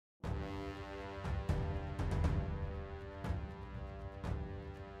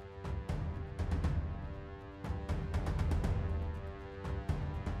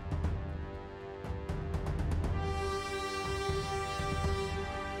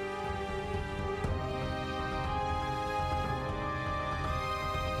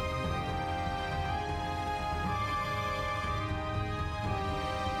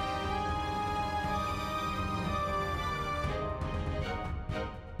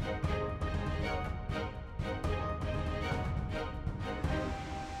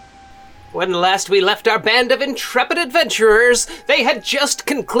When last we left our band of intrepid adventurers, they had just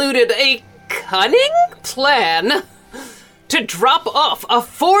concluded a cunning plan to drop off a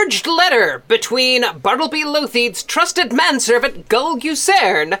forged letter between Bartleby Lotheed's trusted manservant Gull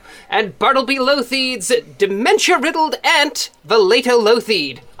Gusern and Bartleby Lotheed's dementia-riddled aunt Valeto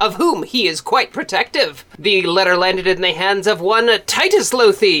Lotheed, of whom he is quite protective. The letter landed in the hands of one Titus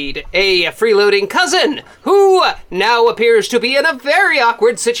Lotheed, a freeloading cousin, who now appears to be in a very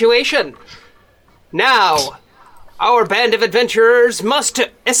awkward situation. Now, our band of adventurers must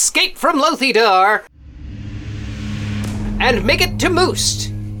escape from Lothedar and make it to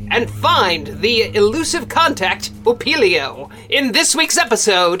Moost, and find the elusive contact, Opelio, in this week's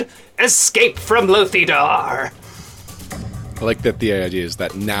episode, Escape from Lothedar. I like that the idea is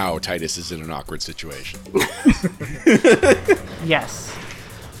that now Titus is in an awkward situation. Yes.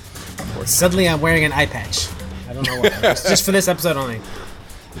 Suddenly I'm wearing an eye patch. I don't know why. It's just for this episode only.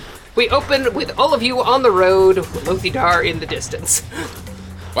 We open with all of you on the road, with Lothedar in the distance.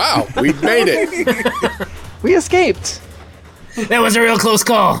 Wow, we made it. We escaped. That was a real close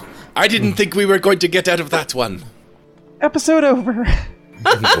call. I didn't think we were going to get out of that one. Episode over.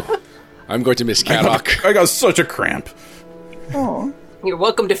 I'm going to miss Kadok. I got such a cramp. Oh. You're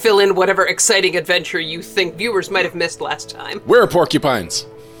welcome to fill in whatever exciting adventure you think viewers might have missed last time. Where are porcupines?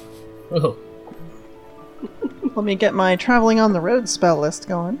 Oh. Let me get my traveling on the road spell list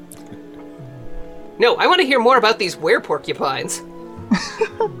going. No, I want to hear more about these were-porcupines.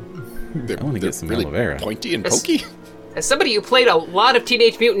 They're I want to get some really aloe vera. pointy and pokey. As somebody who played a lot of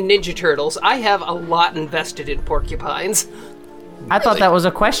Teenage Mutant Ninja Turtles, I have a lot invested in porcupines. I thought that was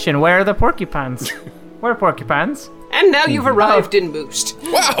a question. Where are the porcupines? Where are porcupines? And now you've arrived in Moost.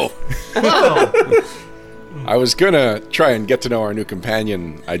 Wow! I was gonna try and get to know our new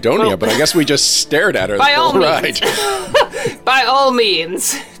companion, Idonia, but I guess we just stared at her the By all whole means. ride. By all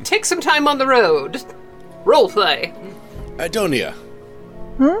means, take some time on the road. Roleplay. Idonia.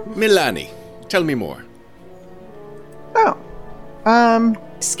 Milani, tell me more. Oh.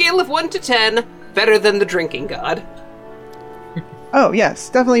 Scale of 1 to 10, better than the drinking god. Oh, yes.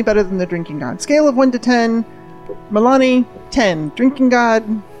 Definitely better than the Drinking God. Scale of 1 to 10. Milani, 10. Drinking God,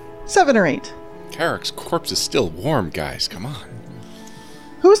 7 or 8. Karak's corpse is still warm, guys. Come on.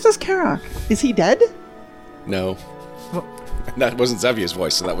 Who's this Karak? Is he dead? No. That wasn't Xavier's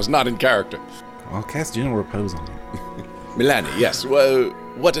voice, so that was not in character. I'll cast General Repose on you. Milani, yes. Well,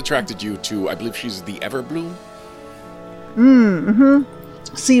 what attracted you to, I believe she's the Everbloom?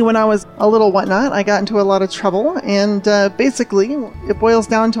 See, when I was a little whatnot, I got into a lot of trouble, and basically, it boils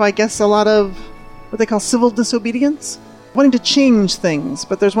down to, I guess, a lot of what they call civil disobedience. Wanting to change things,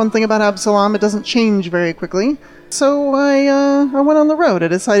 but there's one thing about Absalom, it doesn't change very quickly. So I went on the road. I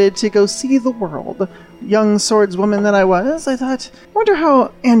decided to go see the world. Young swordswoman that I was, I thought, wonder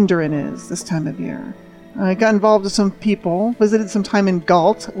how Andoran is this time of year. I got involved with some people, visited some time in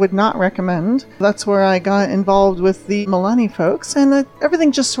Galt, would not recommend. That's where I got involved with the Milani folks, and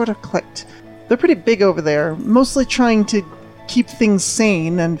everything just sort of clicked. They're pretty big over there, mostly trying to keep things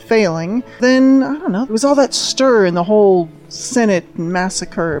sane and failing. Then, I don't know, there was all that stir in the whole Senate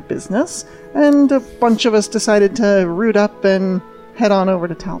massacre business, and a bunch of us decided to root up and head on over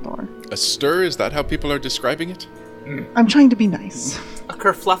to Taldor. A stir? Is that how people are describing it? I'm trying to be nice. A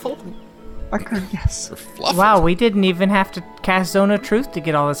kerfluffle? Yes. Or fluff? Wow, we didn't even have to cast Zone of Truth to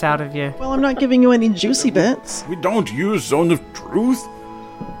get all this out of you. Well, I'm not giving you any juicy bits. We don't use Zone of Truth.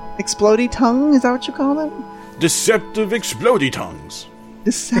 Explodey tongue, is that what you call them? Deceptive explodey tongues.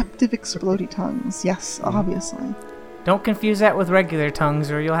 Deceptive explodey tongues, yes, obviously. Don't confuse that with regular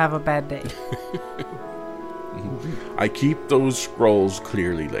tongues or you'll have a bad day. I keep those scrolls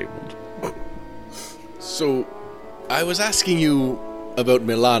clearly labeled. So, I was asking you about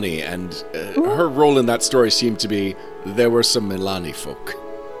Milani, and her role in that story seemed to be there were some Milani folk.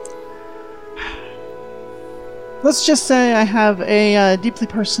 Let's just say I have a deeply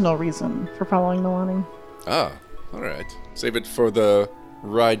personal reason for following Milani. Ah, alright. Save it for the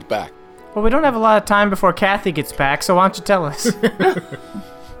ride back. Well, we don't have a lot of time before Kathy gets back, so why don't you tell us?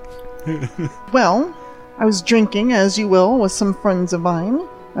 Well, I was drinking, as you will, with some friends of mine.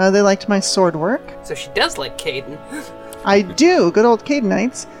 They liked my sword work. So she does like Caden. I do, good old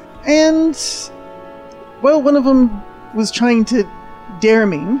Cadenites. And, well, one of them was trying to dare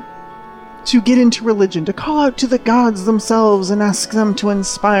me to get into religion, to call out to the gods themselves and ask them to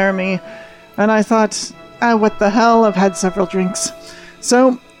inspire me. And I thought, what the hell, I've had several drinks.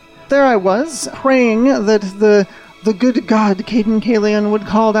 So, there I was, praying that the good god Caden Kalian would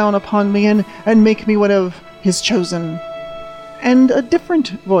call down upon me and make me one of his chosen. And a different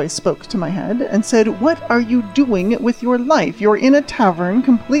voice spoke to my head and said, "What are you doing with your life? You're in a tavern,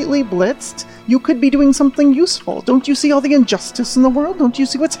 completely blitzed. You could be doing something useful. Don't you see all the injustice in the world? Don't you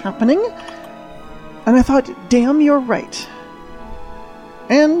see what's happening?" And I thought, damn, you're right.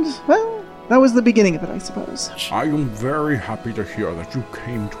 And, well, that was the beginning of it, I suppose. I am very happy to hear that you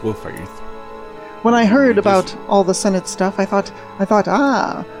came to a faith. When I heard about all the Senate stuff, I thought,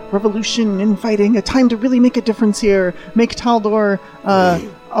 revolution, infighting, a time to really make a difference here, make Taldor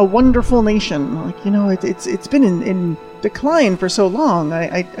a wonderful nation. Like, it's been in decline for so long.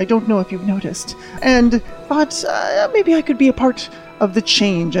 I don't know if you've noticed. And thought maybe I could be a part of the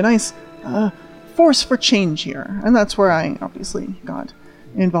change, a nice force for change here. And that's where I obviously got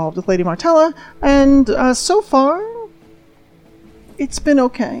involved with Lady Martella. And so far, it's been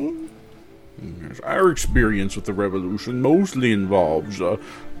okay. Yes, our experience with the revolution mostly involves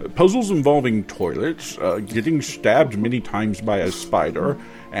puzzles involving toilets, getting stabbed many times by a spider,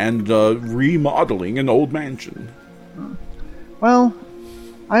 and remodeling an old mansion. Well,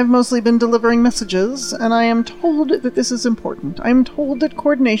 I've mostly been delivering messages, and I am told that this is important. I am told that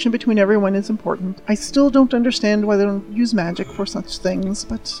coordination between everyone is important. I still don't understand why they don't use magic for such things,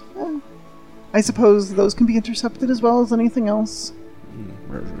 but I suppose those can be intercepted as well as anything else.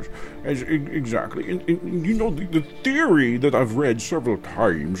 Exactly. And the theory that I've read several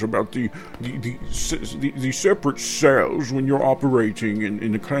times about the separate cells when you're operating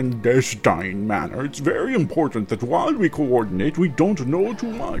in a clandestine manner, it's very important that while we coordinate, we don't know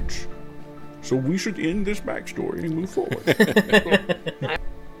too much. So we should end this backstory and move forward.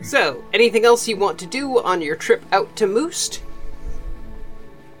 So, anything else you want to do on your trip out to Moost?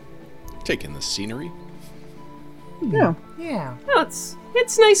 Taking the scenery. Yeah. Yeah. Oh,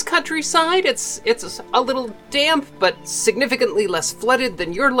 it's nice countryside. It's a little damp, but significantly less flooded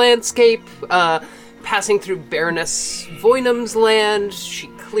than your landscape. Passing through Baroness Voynam's land, she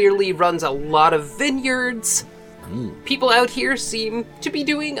clearly runs a lot of vineyards. People out here seem to be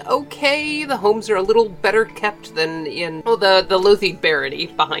doing okay. The homes are a little better kept than in the Lothied barony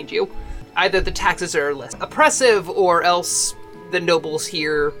behind you. Either the taxes are less oppressive, or else the nobles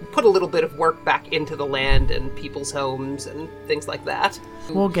here put a little bit of work back into the land and people's homes and things like that.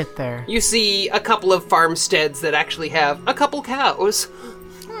 We'll get there. You see a couple of farmsteads that actually have a couple cows.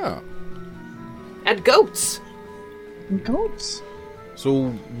 Oh. And goats. Goats.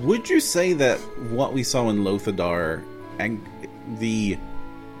 So, would you say that what we saw in Lothidar and the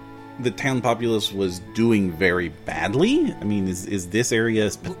town populace was doing very badly? I mean, is this area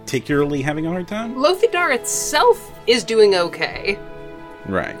particularly having a hard time? Lothidar itself is doing okay.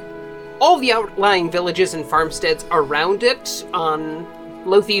 Right. All the outlying villages and farmsteads around it on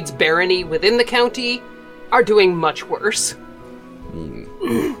Lotheed's barony within the county are doing much worse.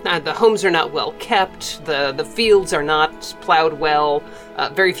 The homes are not well kept, the fields are not plowed well,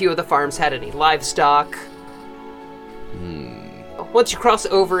 very few of the farms had any livestock. Once you cross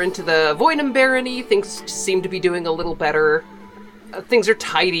over into the Voynam barony, things seem to be doing a little better. Things are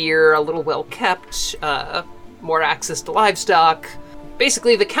tidier, a little well kept, more access to livestock.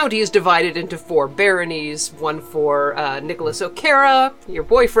 Basically, the county is divided into 4 baronies, one for Nicholas O'Cara, your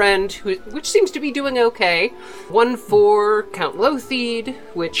boyfriend, which seems to be doing okay, one for Count Lothied,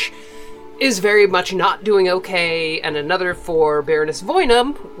 which is very much not doing okay, and another for Baroness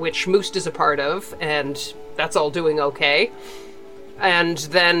Voynam, which Moost is a part of, and that's all doing okay. And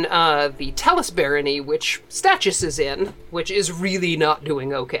then the Talus barony, which Stachys is in, which is really not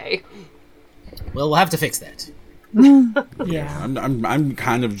doing okay. Well, we'll have to fix that. Yeah. I'm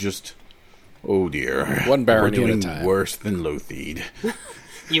kind of just, oh dear. One barony We're at a doing time. worse than Lothied.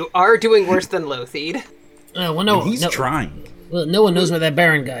 You are doing worse than Lothied. He's trying. Well, no one knows where that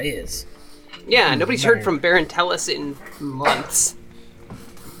Baron guy is. Yeah, nobody's heard from Baron Tellus in months.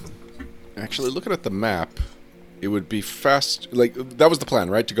 Actually, looking at the map, it would be fast. Like, that was the plan,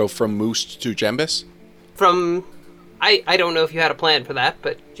 right? To go from Moost to Jambus? I don't know if you had a plan for that,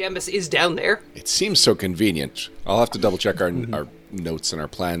 but Jambus is down there. It seems so convenient. I'll have to double check our notes and our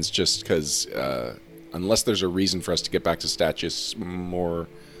plans just because unless there's a reason for us to get back to Stachys more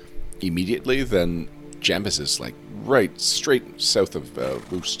immediately, then Jambus is like right straight south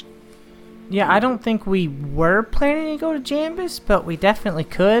of Moost. Yeah, I don't think we were planning to go to Jambus, but we definitely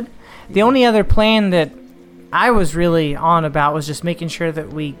could. The only other plan that I was really on about was just making sure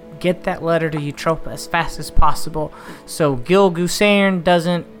that we get that letter to Eutropa as fast as possible so Gil Gusairn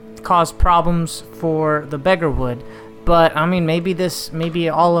doesn't cause problems for the Beggarwood. But, I mean, maybe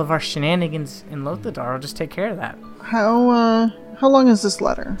all of our shenanigans in Lothidar will just take care of that. How long is this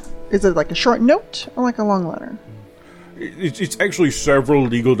letter? Is it like a short note or like a long letter? It's actually several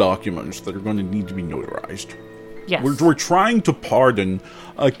legal documents that are going to need to be notarized. Yes. We're trying to pardon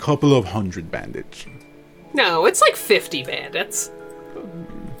a couple of hundred bandits. No, it's like 50 bandits.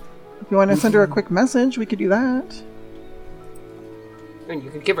 If you want to send her a quick message, we could do that. And you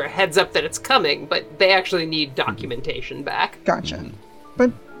can give her a heads up that it's coming, but they actually need documentation back. Gotcha.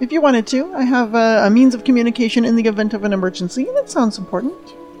 But if you wanted to, I have a means of communication in the event of an emergency. That sounds important.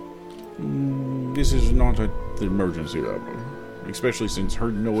 This is not at the emergency level, especially since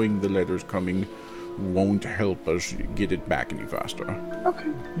her knowing the letter's coming won't help us get it back any faster.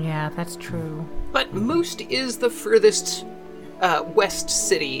 Okay. Yeah, that's true. But Moost is the furthest west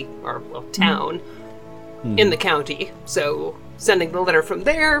city, or, well, town, in the county, so sending the letter from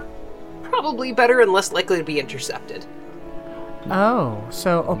there, probably better and less likely to be intercepted. Oh,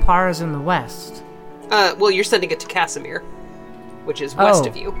 so Opara's in the west. Well, you're sending it to Casimir, which is west Oh.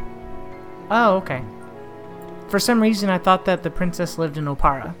 of you. Oh, okay. For some reason, I thought that the princess lived in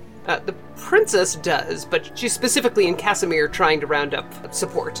Opara. The princess does, but she's specifically in Casimir trying to round up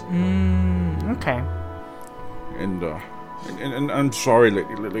support. Okay. And I'm sorry,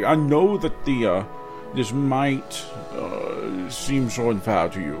 Lady Lily. I know that this might seem so unfair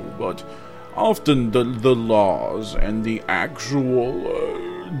to you, but often the laws and the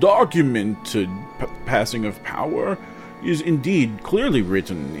actual documented passing of power is indeed clearly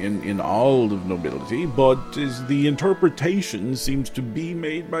written in all of nobility, but is the interpretation seems to be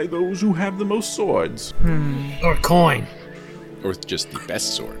made by those who have the most swords. Or coin. Or just the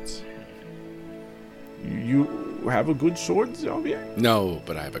best swords. You have a good sword, Xavier? No,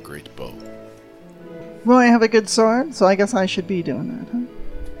 but I have a great bow. Well, I have a good sword, so I guess I should be doing that, huh?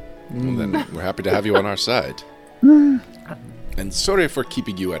 Well, then we're happy to have you on our side. And sorry for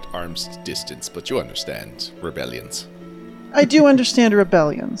keeping you at arm's distance, but you understand rebellions. I do understand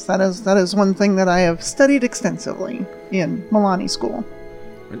rebellions. That is one thing that I have studied extensively in Milani school.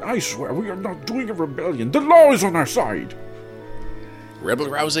 And I swear we are not doing a rebellion. The law is on our side. Rebel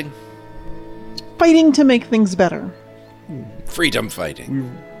rousing? Fighting to make things better. Freedom fighting.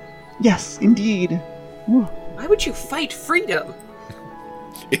 Yes, indeed. Ooh. Why would you fight freedom?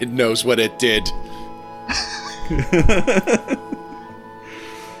 It knows what it did.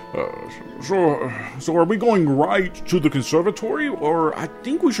 So are we going right to the conservatory? Or I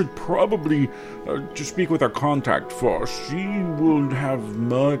think we should probably just speak with our contact first. She will have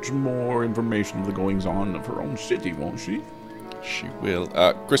much more information of the goings-on of her own city, won't she? She will.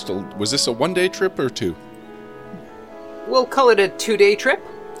 Crystal, was this a one-day trip or two? We'll call it a 2-day trip.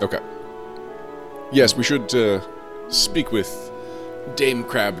 Okay. Yes, we should speak with Dame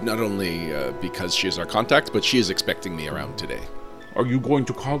Crabbe, not only because she is our contact, but she is expecting me around today. Are you going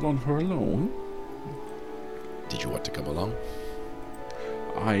to call on her alone? Did you want to come along?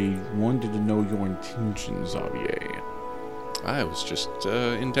 I wanted to know your intentions, Xavier. I was just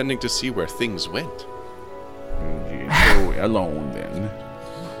intending to see where things went. So alone, then.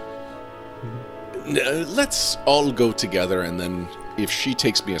 Let's all go together, and then if she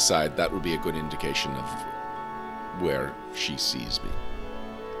takes me aside, that will be a good indication of where she sees me.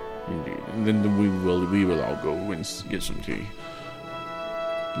 Indeed. And then we will all go and get some tea.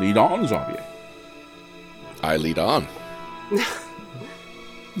 Lead on, Xavier. I lead on.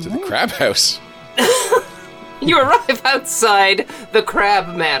 To the Crab House. You arrive outside the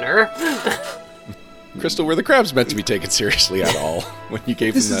Crab Manor. Crystal, were the crabs meant to be taken seriously at all when you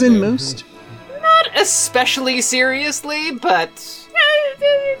gave This them is that in name? Moost. Not especially seriously, but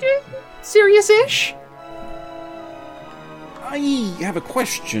serious-ish. I have a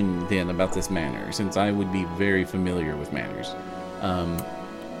question then about this manor, since I would be very familiar with manors.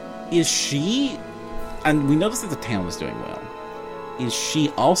 Is she, and we noticed that the town is doing well, is she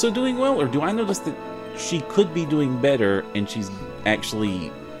also doing well, or do I notice that she could be doing better and she's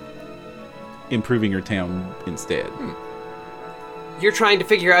actually improving her town instead? You're trying to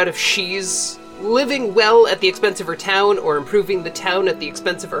figure out if she's living well at the expense of her town or improving the town at the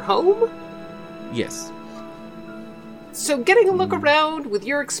expense of her home? Yes. So getting a look around with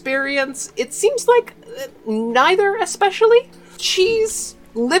your experience, it seems like neither especially. She's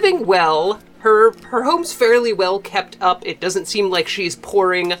living well. Her home's fairly well kept up. It doesn't seem like she's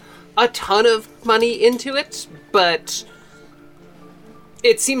pouring a ton of money into it, but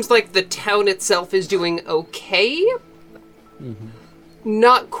it seems like the town itself is doing okay.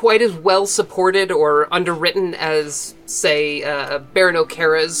 Not quite as well supported or underwritten as, say, Baron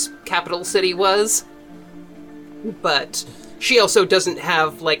O'Kara's capital city was. But she also doesn't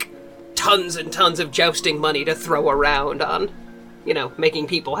have, like, tons and tons of jousting money to throw around on, you know, making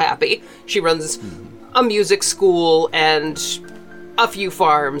people happy. She runs a music school and a few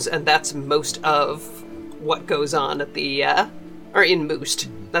farms, and that's most of what goes on at the, or in Moost.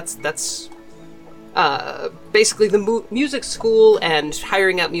 That's Basically, the music school and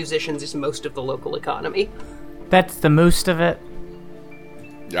hiring out musicians is most of the local economy. That's the most of it.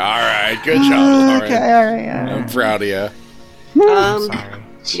 All right, good job, Lauren. Okay, all right. I'm proud of you. Sorry.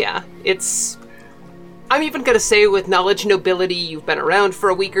 Yeah, it's... I'm even gonna say with knowledge nobility, you've been around for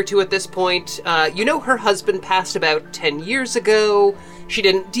a week or two at this point. You know her husband passed about 10 years ago. She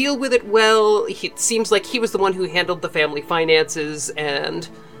didn't deal with it well. It seems like he was the one who handled the family finances, and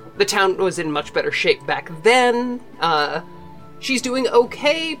the town was in much better shape back then. She's doing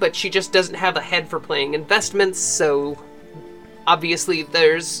okay, but she just doesn't have a head for playing investments, so obviously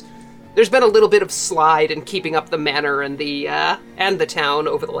there's been a little bit of slide in keeping up the manor and the town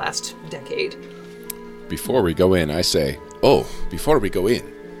over the last decade. Before we go in, I say, before we go in,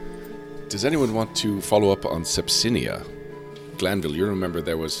 does anyone want to follow up on Sepsinia? Glanville, you remember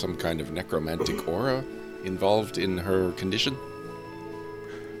there was some kind of necromantic aura involved in her condition?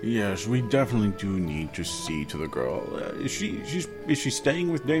 Yes, we definitely do need to see to the girl. Is she staying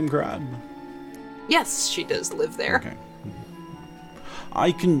with Dame Crabbe? Yes, she does live there. Okay.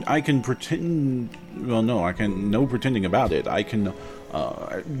 I can pretend. Well, no, I can. No pretending about it. I can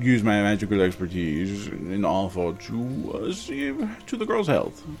use my magical expertise and offer to see to the girl's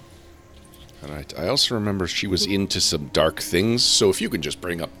health. All right. I also remember she was into some dark things, so if you can just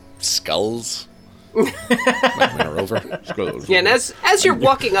bring up skulls, might win her over. Skulls. Yeah, and as you're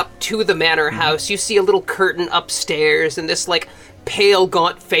walking up to the manor house, you see a little curtain upstairs, and this pale,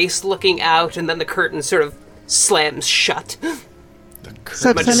 gaunt face looking out, and then the curtain sort of slams shut.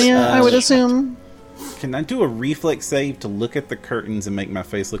 Sepsinia, I would assume. Can I do a reflex save to look at the curtains and make my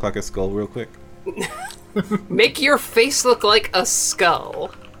face look like a skull real quick? Make your face look like a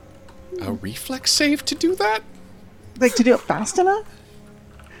skull. A reflex save to do that? Like, to do it fast enough?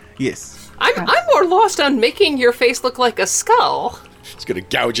 Yes. I'm more lost on making your face look like a skull. She's gonna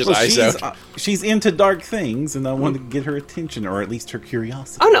gouge his eyes out. She's into dark things, and I want to get her attention, or at least her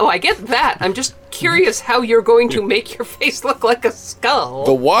curiosity. Oh no, I get that. I'm just curious how you're going to make your face look like a skull.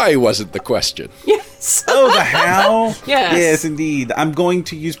 The why wasn't the question. Yes. Oh, the how? Yes. Yes, indeed. I'm going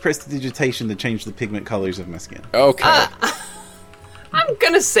to use prestidigitation to change the pigment colors of my skin. Okay. I'm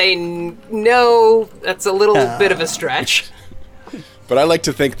gonna say no. That's a little bit of a stretch. But I like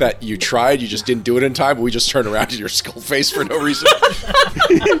to think that you tried, you just didn't do it in time, but we just turned around to your skull face for no reason.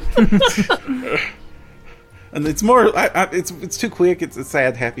 And it's more, it's too quick. It's a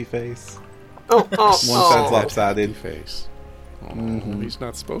sad, happy face. Oh, One side's lopsided. Face. Oh, he's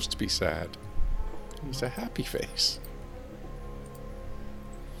not supposed to be sad. He's a happy face.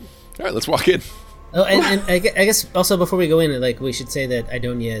 All right, let's walk in. Oh, and I guess also before we go in, we should say that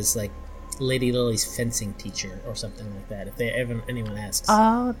Idonia is Lady Lily's fencing teacher or something like that. If anyone asks,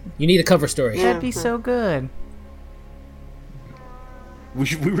 Oh, you need a cover story. that'd be so good.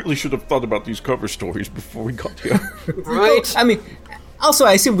 We really should have thought about these cover stories before we got here. Right. I mean, also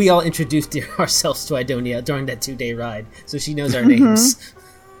I assume we all introduced ourselves to Idonia during that 2-day ride, so she knows our names.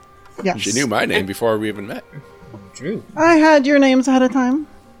 Yes. She knew my name before we even met. True. I had your names ahead of time.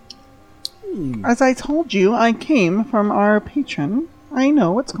 As I told you, I came from our patron. I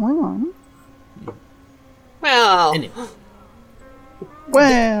know what's going on. Well, Anyway,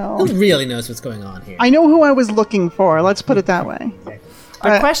 Well, who really knows what's going on here? I know who I was looking for. Let's put it that way.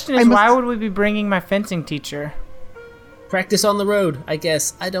 The question is, I must- why would we be bringing my fencing teacher? Practice on the road, I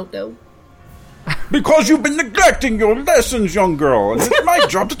guess. I don't know. Because you've been neglecting your lessons, young girl, and it's my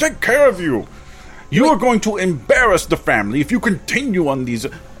job to take care of you. You are going to embarrass the family if you continue on these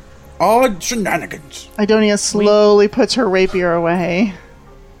odd shenanigans. Idonia slowly puts her rapier away.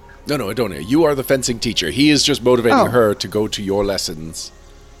 No, Adonia, you are the fencing teacher. He is just motivating Oh. her to go to your lessons.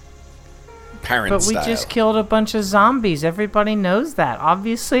 Parent But we style. just killed a bunch of zombies. Everybody knows that.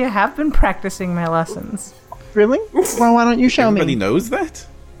 Obviously, I have been practicing my lessons. Really? Well, why don't you show Everybody me? knows that?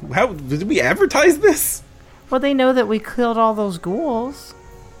 How did we advertise this? Well, they know that we killed all those ghouls,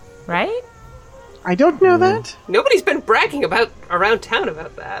 right? I don't know that. nobody's been bragging around town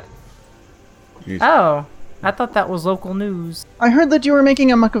about that. Oh, I thought that was local news. I heard that you were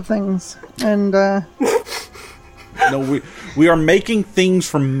making a muck of things, and No, we are making things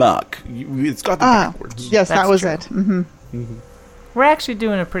from muck. It's got the backwards. yes, that That's was true. it. Mm-hmm. We're actually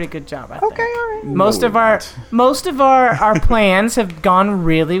doing a pretty good job, I think. Okay, all right. Most of our plans have gone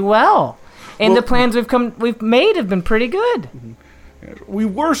really well, and the plans we've made have been pretty good. We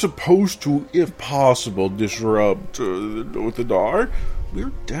were supposed to, if possible, disrupt the Dar.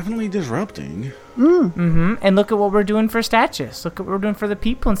 We're definitely disrupting. And look at what we're doing for Status. Look at what we're doing for the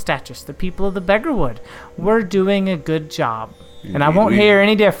people in Status, the people of the Beggarwood. We're doing a good job, and I won't hear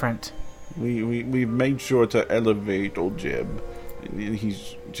any different. We've made sure to elevate old Jeb. and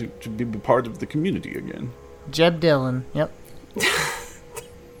he's to be part of the community again. Jeb Dillon. Yep.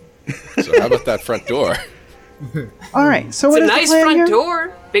 So how about that front door? All right. So what It's a is nice the plan front here?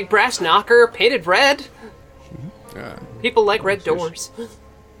 door, big brass knocker, painted red. Yeah, People like red doors.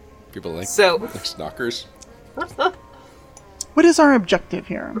 people like So- knockers. What is our objective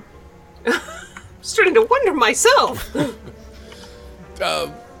here? Starting to wonder myself.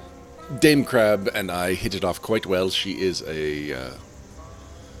 Dame Crabbe and I hit it off quite well. She is a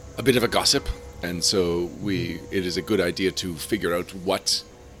bit of a gossip, and so it is a good idea to figure out what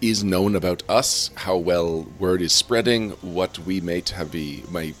is known about us, how well word is spreading, what we might be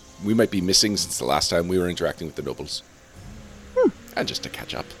missing since the last time we were interacting with the nobles, and just to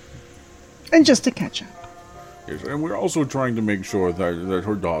catch up. And just to catch up. Yes, and we're also trying to make sure that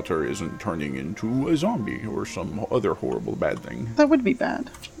her daughter isn't turning into a zombie or some other horrible bad thing. That would be bad.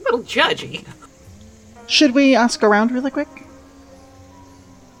 A little judgy. Should we ask around really quick?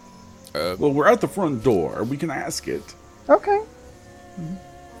 Well, we're at the front door. We can ask it. Okay.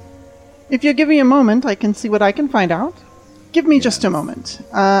 If you give me a moment, I can see what I can find out. Give me just a moment.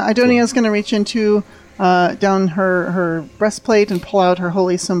 Idonia's going to reach into down her breastplate and pull out her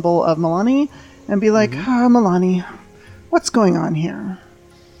holy symbol of Milani and be like, Milani, what's going on here?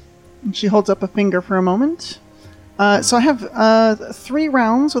 And she holds up a finger for a moment. So I have 3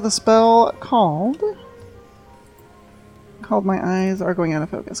 rounds with a spell called my eyes are going out of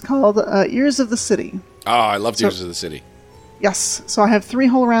focus, called Ears of the City. I love Tears of the City. Yes, so I have 3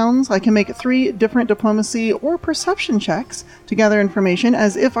 whole rounds. I can make 3 different diplomacy or perception checks to gather information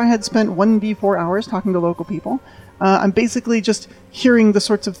as if I had spent 1d4 hours talking to local people. I'm basically just hearing the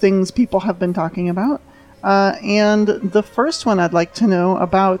sorts of things people have been talking about. And the first one I'd like to know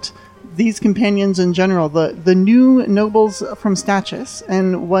about these companions in general, the new nobles from Stachys,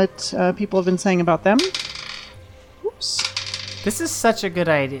 and what people have been saying about them. Oops. This is such a good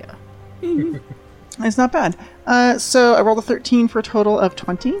idea. It's not bad. So I rolled a 13 for a total of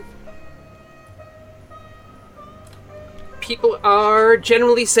 20. People are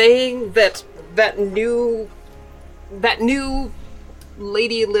generally saying that new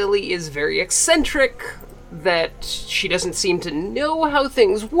Lady Lily is very eccentric, that she doesn't seem to know how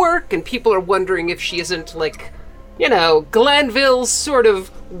things work, and people are wondering if she isn't, like, Glanville's sort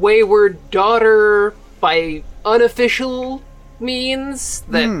of wayward daughter by unofficial means,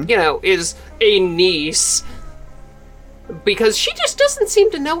 that, is a niece. Because she just doesn't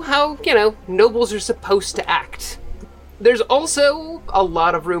seem to know how, nobles are supposed to act. There's also a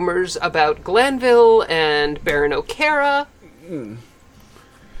lot of rumors about Glanville and Baron O'Cara.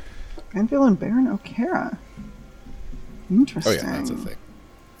 Glanville and Baron O'Cara. Interesting. Oh yeah, that's a thing.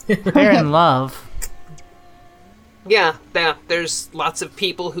 They're in love. Yeah, there's lots of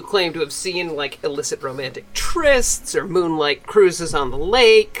people who claim to have seen, like, illicit romantic trysts or moonlight cruises on the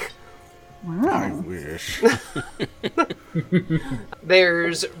lake. I Wow. wish.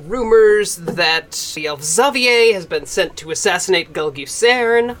 There's rumors that the elf Xavier has been sent to assassinate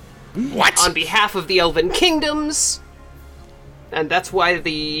Gulgusern What? on behalf of the Elven Kingdoms. And that's why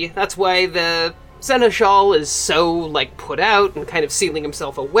the Seneschal is so, like, put out and kind of sealing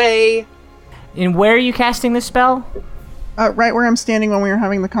himself away. And where are you casting this spell? Right where I'm standing when we were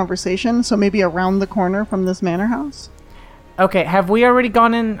having the conversation, so maybe around the corner from this manor house. Okay, have we already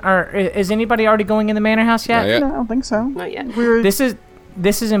gone in, or is anybody already going in the manor house yet? Not yet. No, I don't think so. Not yet. We're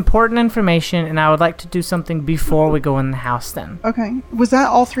This is important information, and I would like to do something before we go in the house then. okay. Was that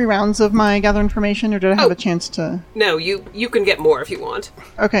all 3 rounds of my gather information, or did I have a chance to? No, you can get more if you want.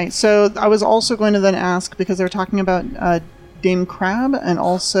 Okay, so I was also going to then ask, because they were talking about Dame Crabbe and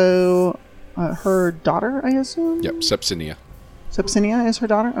also her daughter, I assume. Yep, Sepsinia. Sepsinia is her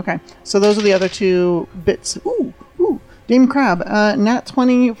daughter. Okay, so those are the other 2 bits. Ooh. Dame Crabbe, nat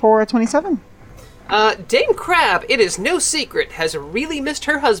 20 for 27. Dame Crabbe, it is no secret, has really missed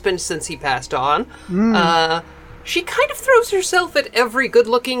her husband since he passed on. She kind of throws herself at every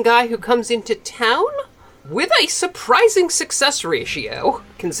good-looking guy who comes into town, with a surprising success ratio,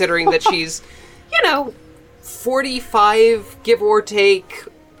 considering that she's, 45, give or take,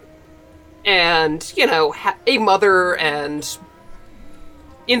 and, a mother and,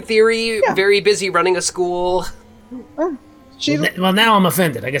 in theory, very busy running a school. Well, now I'm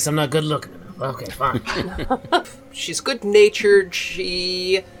offended. I guess I'm not good looking enough. Okay, fine. She's good-natured.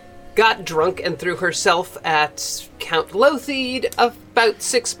 She got drunk and threw herself at Count Lothide about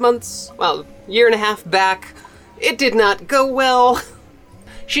 6 months, year and a half back. It did not go well.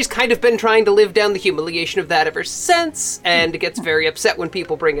 She's kind of been trying to live down the humiliation of that ever since, and gets very upset when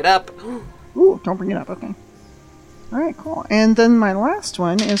people bring it up. Ooh, don't bring it up. Okay. All right, cool. And then my last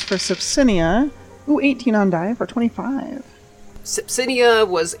one is for Sepsinia. Ooh, 18 on die for 25. Sepsinia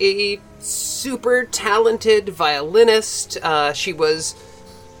was a super talented violinist. She was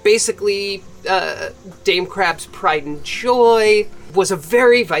basically Dame Crabbe's pride and joy, was a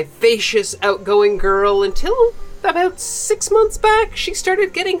very vivacious, outgoing girl until about 6 months back. She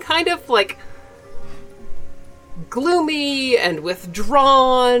started getting kind of like gloomy and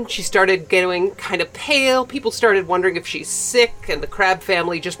withdrawn. She started getting kind of pale. People started wondering if she's sick, and the Crabbe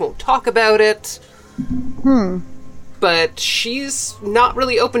family just won't talk about it. But she's not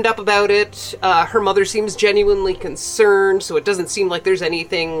really opened up about it. Her mother seems genuinely concerned, so it doesn't seem like there's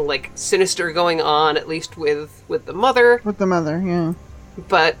anything like sinister going on, at least with the mother. With the mother, yeah.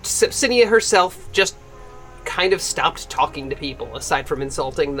 But Sepsinia herself just kind of stopped talking to people, aside from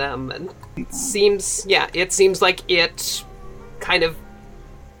insulting them, and it seems like it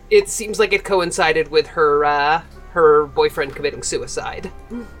coincided with her boyfriend committing suicide.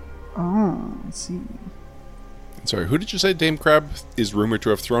 Oh, I see. Sorry, who did you say Dame Crabbe is rumored to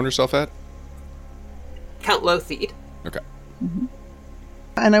have thrown herself at? Count Lothide. Okay.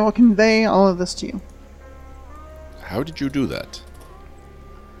 And I will convey all of this to you. How did you do that?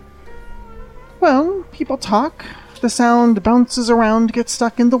 Well, people talk. The sound bounces around, gets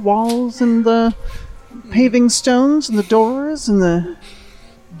stuck in the walls and the paving stones and the doors and the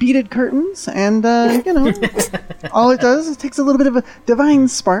beaded curtains. And, all it does is takes a little bit of a divine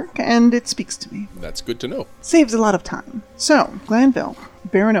spark and it speaks to me. That's good to know. Saves a lot of time. So, Glanville,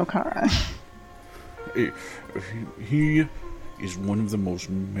 Baron Okara. He is one of the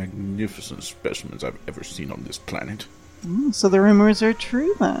most magnificent specimens I've ever seen on this planet. So the rumors are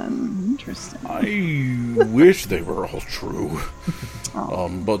true then. Interesting. I wish they were all true.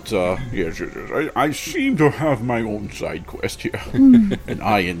 Yes, I seem to have my own side quest here. And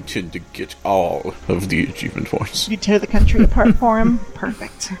I intend to get all of the achievement points. You tear the country apart for him?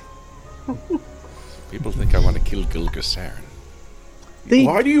 Perfect. People think I want to kill Gilgasarn.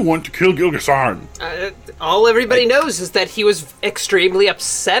 Why do you want to kill Gilgasarn? All everybody knows is that he was extremely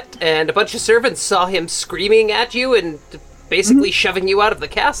upset, and a bunch of servants saw him screaming at you and basically shoving you out of the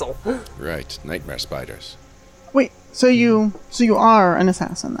castle. Right, nightmare spiders. Wait, so you are an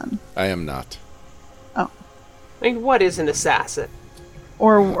assassin then? I am not. Oh. I mean, what is an assassin?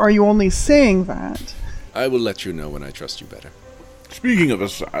 Or are you only saying that? I will let you know when I trust you better. Speaking of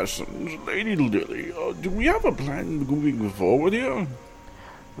assassins, Lady Lily, do we have a plan moving forward here?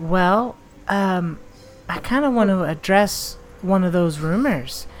 Well, I kind of want to address one of those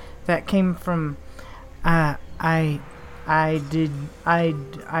rumors that came from, Idonia.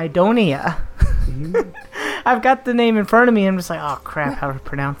 I've got the name in front of me. I'm just like, oh crap, how to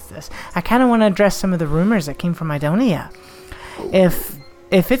pronounce this? I kind of want to address some of the rumors that came from Idonia.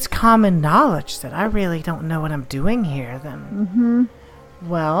 If it's common knowledge that I really don't know what I'm doing here, then,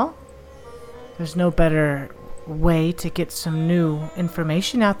 well, there's no better way to get some new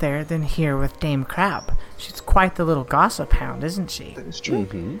information out there than here with Dame Crabbe. She's quite the little gossip hound, isn't she? That is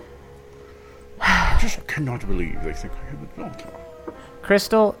true. I just cannot believe they think I have a daughter.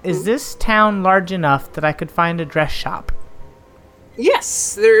 Crystal, is this town large enough that I could find a dress shop?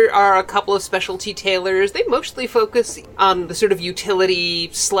 Yes, there are a couple of specialty tailors. They mostly focus on the sort of utility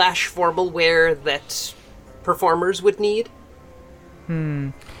 / formal wear that performers would need.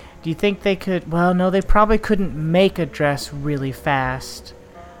 Do you think they could... Well, no, they probably couldn't make a dress really fast.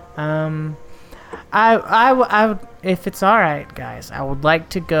 I if it's alright, guys, I would like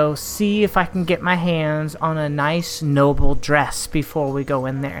to go see if I can get my hands on a nice, noble dress before we go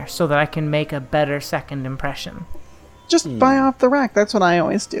in there, so that I can make a better second impression. Just buy off the rack. That's what I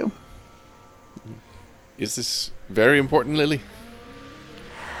always do. Is this very important, Lily?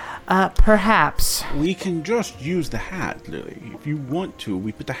 Perhaps. We can just use the hat, Lily. If you want to,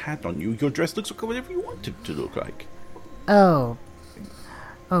 we put the hat on you. Your dress looks like whatever you want it to look like. Oh,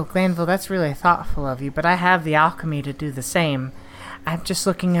 Glanville, that's really thoughtful of you, but I have the alchemy to do the same. I'm just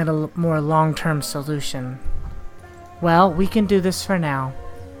looking at a more long-term solution. Well, we can do this for now.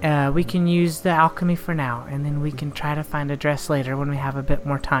 We can use the alchemy for now, and then we can try to find a dress later when we have a bit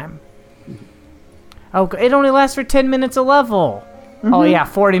more time. Oh, it only lasts for 10 minutes a level. Oh yeah,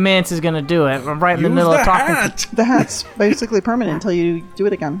 40 minutes is gonna do it. I'm right in the middle of talking. Hat. The hat's basically permanent until you do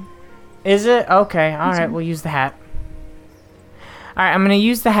it again. Is it? Okay, alright, we'll use the hat. Alright, I'm gonna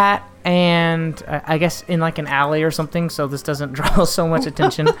use the hat, and I guess in like an alley or something, so this doesn't draw so much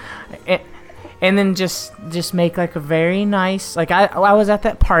attention. And then just make like a very nice, like I was at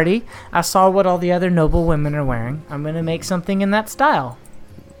that party, I saw what all the other noble women are wearing. I'm gonna make something in that style.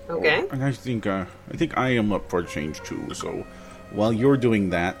 Okay. And I think I am up for a change too, so while you're doing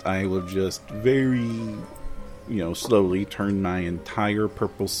that, I will just very, slowly turn my entire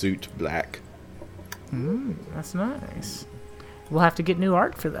purple suit black. That's nice. we'll have to get new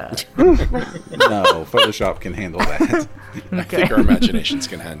art for that. No, Photoshop can handle that. I think our imaginations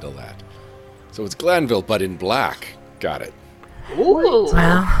can handle that. So it's Glanville, but in black. Got it. Ooh.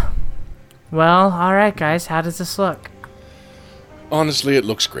 Well, all right, guys. How does this look? Honestly, it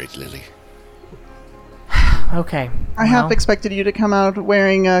looks great, Lily. Okay. I half expected you to come out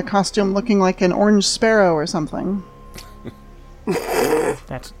wearing a costume looking like an orange sparrow or something.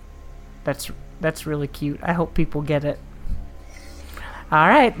 That's really cute. I hope people get it. All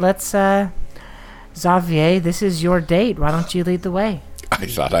right, let's. Xavier, this is your date. Why don't you lead the way? I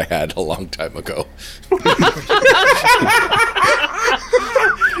thought I had a long time ago.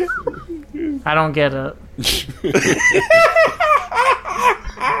 I don't get it.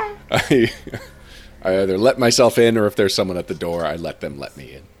 I either let myself in, or if there's someone at the door, I let them let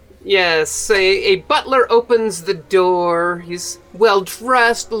me in. Yes, a butler opens the door. He's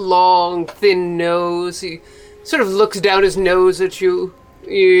well-dressed, long, thin nose. He sort of looks down his nose at you.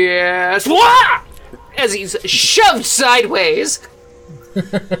 Yes. Wah! As he's shoved sideways.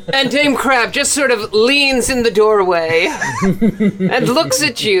 And Dame Crabbe just sort of leans in the doorway and looks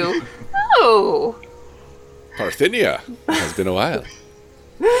at you. Oh. Parthenia, it has been a while.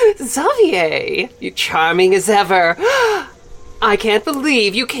 Xavier, you're charming as ever. I can't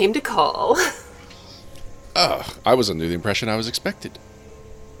believe you came to call. I was under the impression I was expected.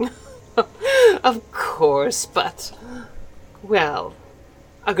 Of course, but... Well,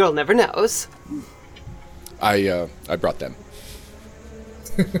 a girl never knows. I brought them.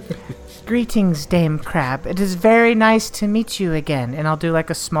 Greetings, Dame Crabbe. It is very nice to meet you again, and I'll do like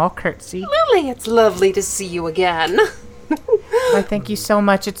a small curtsy. Lily, it's lovely to see you again. Why, thank you so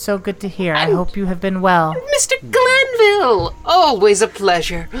much. It's so good to hear. I hope you have been well. Mr. Glanville, always a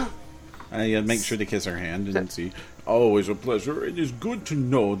pleasure. I make sure to kiss her hand and see. Always a pleasure. It is good to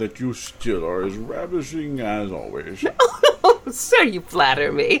know that you still are as ravishing as always. Oh, sir, you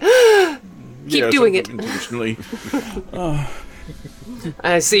flatter me. Keep doing it. Intentionally.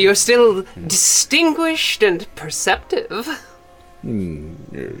 I see you're still distinguished and perceptive.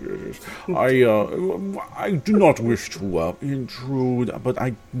 Yes. I do not wish to intrude, but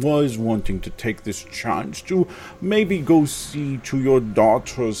I was wanting to take this chance to maybe go see to your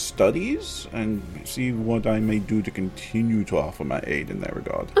daughter's studies and see what I may do to continue to offer my aid in that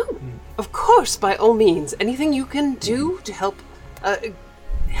regard. Oh, of course, by all means. Anything you can do to help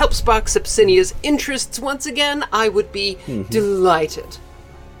spark Sepsinia's interests once again, I would be delighted.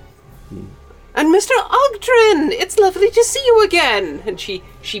 And Mr. Ogdrin, it's lovely to see you again. And she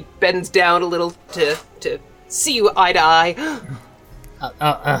bends down a little to see you eye to eye.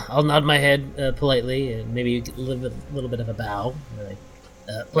 I'll nod my head politely, and maybe a little bit of a bow.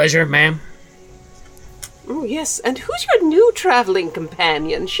 Pleasure, ma'am. Oh, yes. And who's your new traveling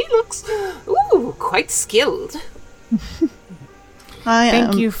companion? She looks, quite skilled.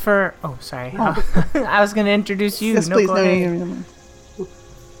 Thank you for... Oh, sorry. Oh. I was going to introduce you. Yes, no, please. go No, ahead. no.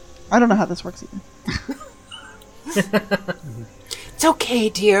 I don't know how this works either. It's okay,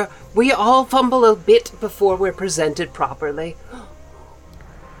 dear. We all fumble a bit before we're presented properly.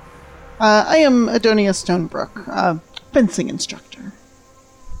 I am Adonia Stonebrook, fencing instructor.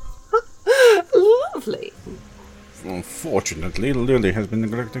 Lovely. Unfortunately, Lily has been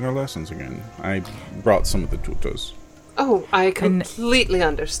neglecting her lessons again. I brought some of the tutors. Oh, I completely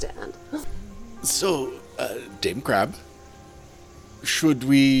understand. So, Dame Crabbe, should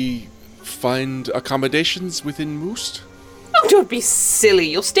we find accommodations within Moost? Oh, don't be silly.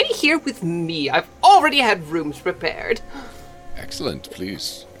 You'll stay here with me. I've already had rooms prepared. Excellent,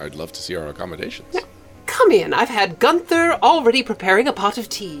 please. I'd love to see our accommodations. Now, come in. I've had Gunther already preparing a pot of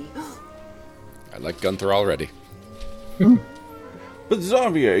tea. I like Gunther already. But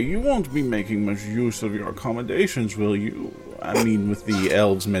Xavier, you won't be making much use of your accommodations, will you? I mean, with the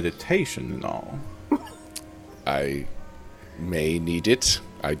elves' meditation and all. I may need it.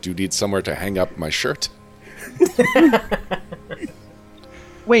 I do need somewhere to hang up my shirt.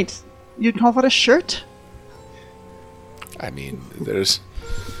 Wait, you'd call that a shirt? I mean, there's...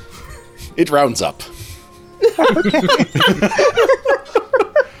 It rounds up.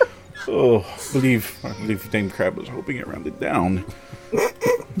 Oh, I believe Dame Crabbe was hoping it rounded down.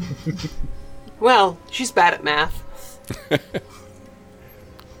 Well, she's bad at math.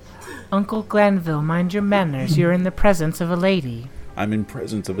 Uncle Glanville, mind your manners. You're in the presence of a lady. I'm in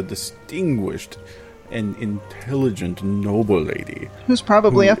presence of a distinguished and intelligent noble lady. Who's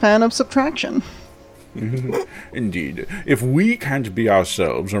probably a fan of subtraction. Indeed. If we can't be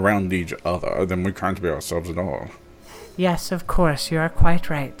ourselves around each other, then we can't be ourselves at all. Yes, of course. You are quite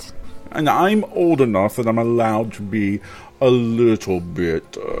right. And I'm old enough that I'm allowed to be a little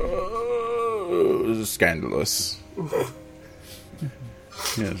bit scandalous.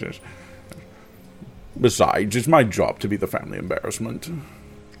 Yes. Besides, it's my job to be the family embarrassment.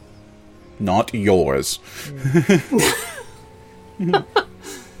 Not yours.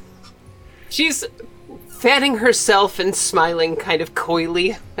 She's fanning herself and smiling kind of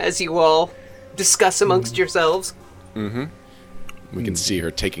coyly as you all discuss amongst yourselves. Mm-hmm. We can see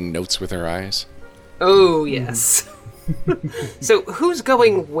her taking notes with her eyes. Oh, yes. So, who's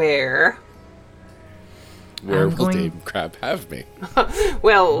going where? Where I'm will going- Dame Crabbe have me?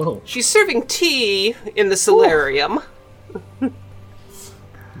 Well, she's serving tea in the solarium.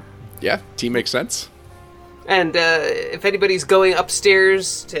 Yeah, tea makes sense. And if anybody's going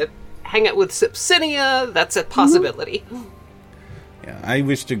upstairs to hang out with Sepsinia, that's a possibility. Yeah, I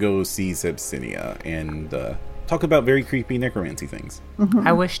wish to go see Sepsinia and talk about very creepy necromancy things.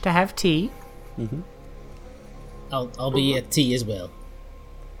 I wish to have tea. I'll be at tea as well.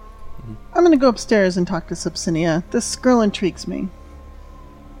 I'm gonna go upstairs and talk to Sepsinia. This girl intrigues me.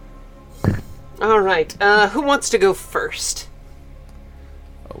 All right, who wants to go first?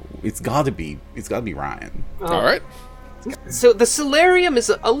 Oh, it's gotta be Ryan. All right. So the solarium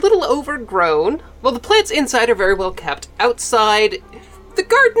is a little overgrown. Well, the plants inside are very well kept. Outside, the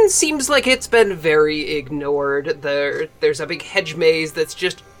garden seems like it's been very ignored. There's a big hedge maze that's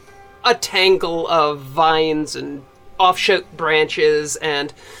just a tangle of vines and offshoot branches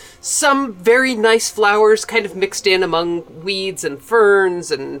and some very nice flowers kind of mixed in among weeds and ferns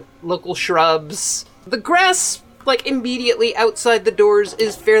and local shrubs. The grass, like immediately outside the doors,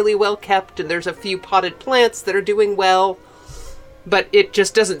 is fairly well kept, and there's a few potted plants that are doing well. But it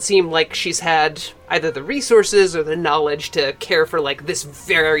just doesn't seem like she's had either the resources or the knowledge to care for, like, this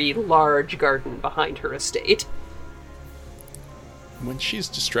very large garden behind her estate. When she's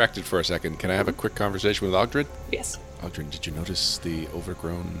distracted for a second, can I have a quick conversation with Ogdrin? Yes. Ogdrin, did you notice the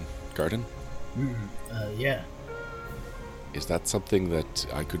overgrown garden? Yeah. Is that something that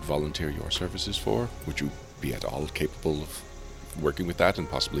I could volunteer your services for? Would you be at all capable of working with that and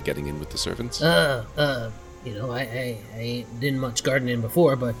possibly getting in with the servants? You know, I ain't done much gardening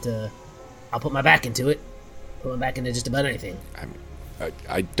before, but I'll put my back into it. Put my back into just about anything.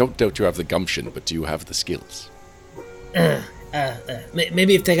 I don't doubt you have the gumption, but do you have the skills?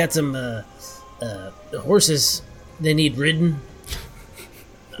 Maybe if they got some horses they need ridden,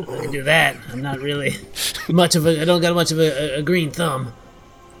 I can do that. I'm not really I don't got much of a green thumb.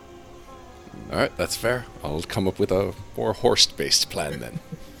 All right, that's fair. I'll come up with a more horse-based plan then.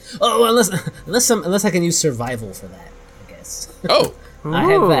 Oh, unless I can use survival for that, I guess. Oh, I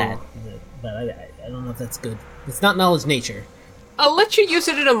have Ooh. that, but I don't know if that's good. It's not knowledge nature. I'll let you use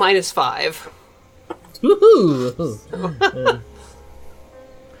it at a -5. Woohoo!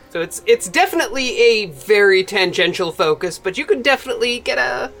 So it's definitely a very tangential focus, but you could definitely get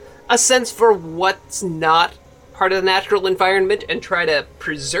a sense for what's not part of the natural environment and try to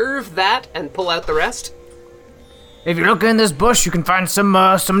preserve that and pull out the rest. If you look in this bush, you can find some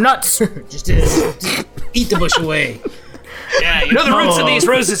nuts. just eat the bush away. Yeah, you know the roots of these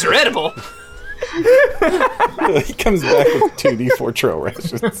roses are edible. He comes back with 2d4 trail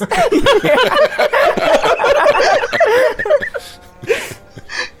rations.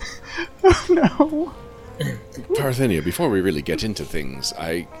 No. Parthenia, before we really get into things,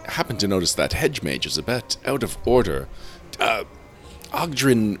 I happen to notice that hedge mage is a bit out of order.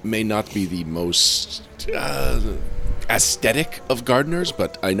 Ogdrin may not be the most aesthetic of gardeners,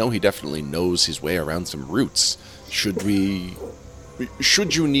 but I know he definitely knows his way around some roots. Should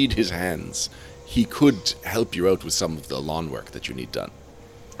you need his hands, he could help you out with some of the lawn work that you need done.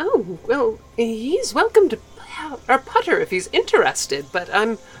 Oh, well, he's welcome to our putter if he's interested, but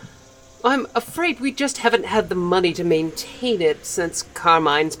I'm afraid we just haven't had the money to maintain it since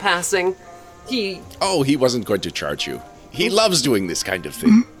Carmine's passing. He wasn't going to charge you. He loves doing this kind of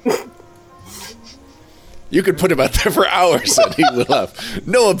thing. You could put him out there for hours and he will have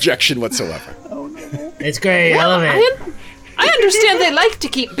no objection whatsoever. It's great. I love it. I understand they like to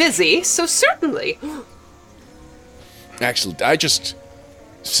keep busy, so certainly. Actually, I just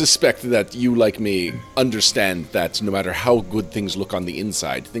suspect that you, like me, understand that no matter how good things look on the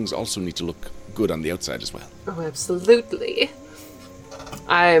inside, things also need to look good on the outside as well. Oh, absolutely.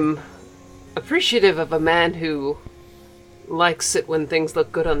 I'm appreciative of a man who likes it when things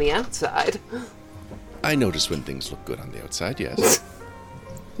look good on the outside. I notice when things look good on the outside, yes.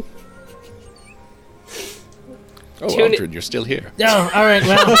 Oh, Tune Aldrin, you're still here. Oh, all right.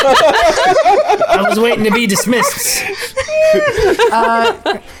 Well, I was waiting to be dismissed.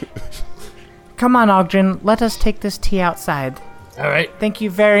 Come on, Ogdrin, let us take this tea outside. All right. Thank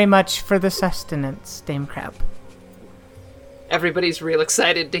you very much for the sustenance, Dame Crabbe. Everybody's real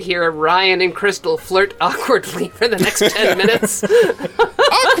excited to hear Ryan and Crystal flirt awkwardly for the next 10 minutes.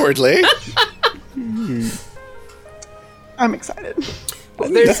 Awkwardly? I'm excited.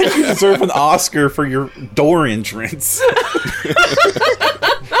 There's, You deserve an Oscar for your door entrance.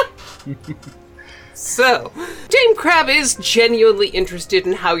 so, Dame Crabbe is genuinely interested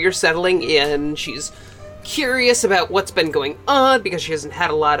in how you're settling in. She's curious about what's been going on because she hasn't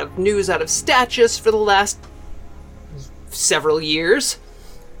had a lot of news out of Statius for the last several years.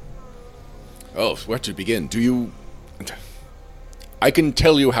 Oh, where to begin? I can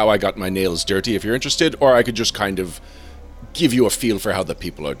tell you how I got my nails dirty if you're interested, or I could just kind of give you a feel for how the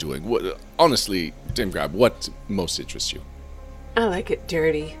people are doing. Honestly, Dame Crabbe, what most interests you? I like it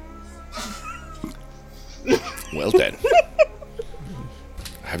dirty. Well then.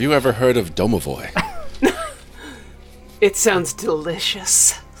 Have you ever heard of Domovoy? It sounds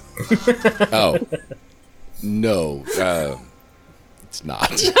delicious. Oh. No, it's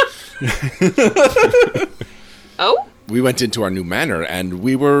not. Oh? We went into our new manor, and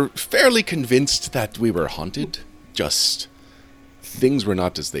we were fairly convinced that we were haunted. Just things were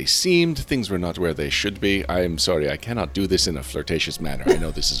not as they seemed, things were not where they should be. I am sorry, I cannot do this in a flirtatious manner. I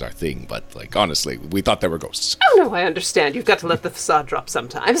know this is our thing, but, honestly, we thought there were ghosts. Oh, no, I understand. You've got to let the facade drop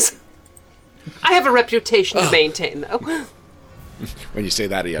sometimes. I have a reputation to maintain, though. When you say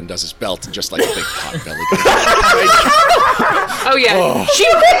that, he undoes his belt and just like a big pot belly. Oh, yeah.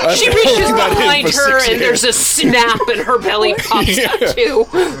 She reaches behind her, and there's a snap, and her belly pops out, too.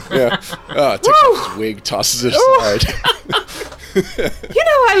 Yeah. Takes off his wig, tosses it aside. You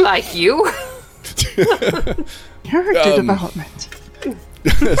know I like you. Character development.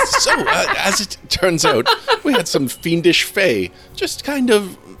 So, as it turns out, we had some fiendish fae just kind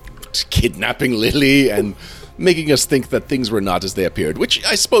of kidnapping Lily and making us think that things were not as they appeared, which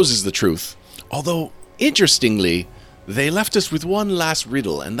I suppose is the truth. Although, interestingly, they left us with one last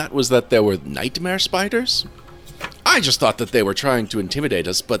riddle, and that was that there were nightmare spiders. I just thought that they were trying to intimidate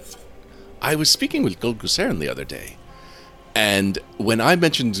us, but I was speaking with Gulgusarin the other day, and when I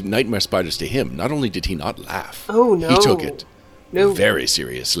mentioned nightmare spiders to him, not only did he not laugh, Oh, no. he took it No. very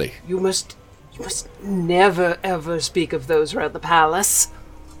seriously. You must never, ever speak of those around the palace.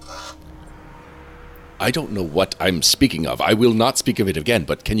 I don't know what I'm speaking of. I will not speak of it again,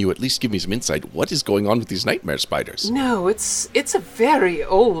 but can you at least give me some insight? What is going on with these nightmare spiders? No, it's a very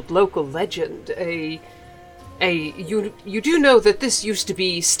old local legend. You do know that this used to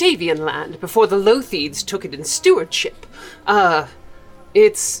be Stavian land before the Lothieds took it in stewardship.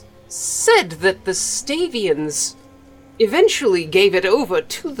 It's said that the Stavians eventually gave it over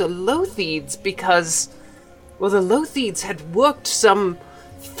to the Lothieds because, well, the Lothieds had worked some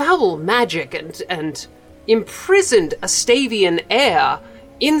foul magic and imprisoned a Stavian heir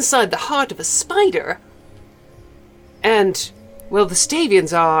inside the heart of a spider. And, well, the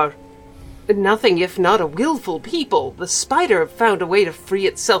Stavians are nothing if not a willful people. The spider found a way to free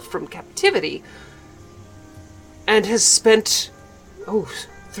itself from captivity and has spent,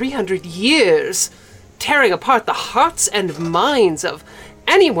 300 years tearing apart the hearts and minds of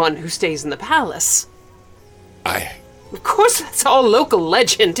anyone who stays in the palace. Of course, that's all local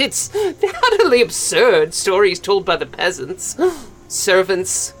legend. It's utterly absurd stories told by the peasants.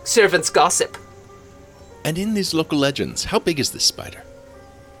 Servants gossip. And in these local legends, how big is this spider?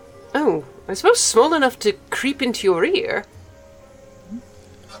 Oh, I suppose small enough to creep into your ear.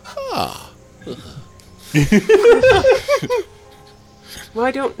 Well,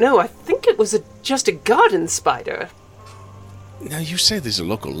 I don't know. I think it was just a garden spider. Now, you say these are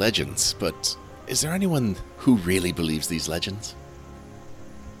local legends, but is there anyone who really believes these legends?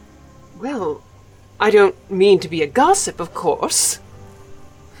 Well, I don't mean to be a gossip, of course.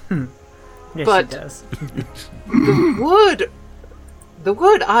 Yes, But- she does. The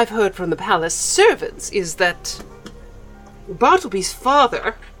word I've heard from the palace servants is that Bartleby's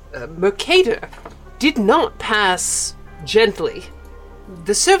father, Mercator, did not pass gently.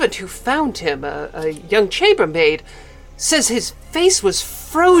 The servant who found him, a young chambermaid, says his face was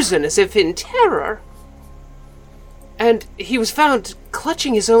frozen as if in terror. And he was found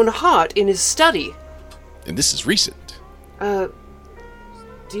clutching his own heart in his study. And this is recent.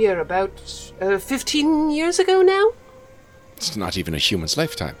 About 15 years ago now? It's not even a human's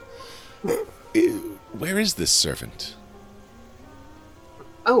lifetime. Where is this servant?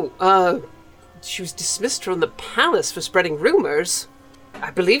 She was dismissed from the palace for spreading rumors. I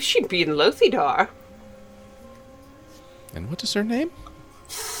believe she'd be in Lothidar. And what is her name?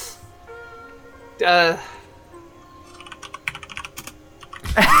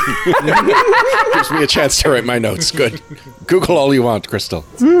 Gives me a chance to write my notes. Good. Google all you want, Crystal.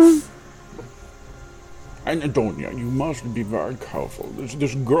 And Adonia, you must be very careful.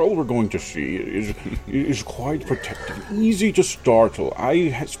 This girl we're going to see is quite protective, easy to startle. I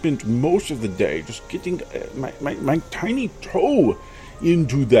have spent most of the day just getting my tiny toe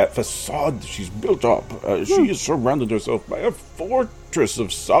into that facade she's built up. She has surrounded herself by a fortress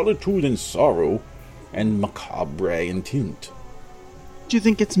of solitude and sorrow and macabre intent. Do you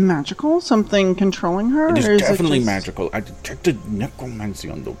think it's magical? Something controlling her? It is or is definitely it just... magical. I detected necromancy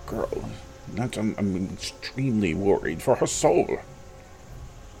on the girl. I'm extremely worried for her soul.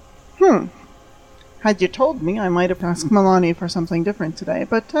 Had you told me, I might have asked Milani for something different today,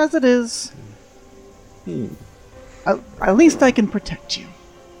 but as it is... At least I can protect you.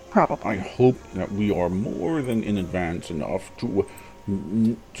 Probably. I hope that we are more than in advance enough to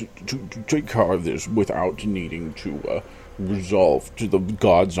take care of this without needing to resolve to the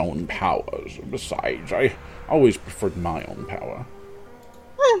god's own powers. Besides, I always preferred my own power.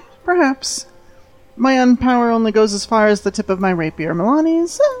 Perhaps. My own power only goes as far as the tip of my rapier.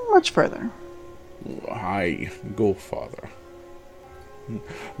 Milani's much further. I go farther.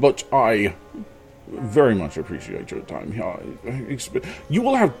 But I very much appreciate your time here. You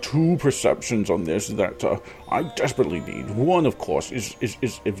will have two perceptions on this that I desperately need. One, of course, is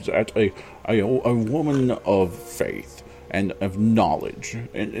that a woman of faith and of knowledge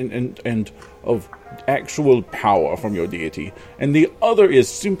and of actual power from your deity. And the other is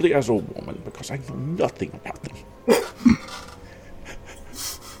simply as a woman, because I know nothing about them.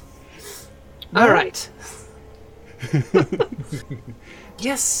 All right.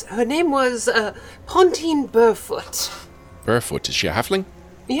 Yes, her name was Pontine Burfoot. Barefoot, is she a halfling?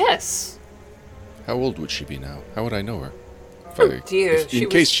 Yes. How old would she be now? How would I know her? Dear, In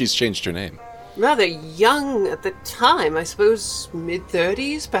case she's changed her name. Rather young at the time, I suppose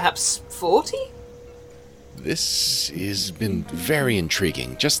mid-30s, perhaps 40? This has been very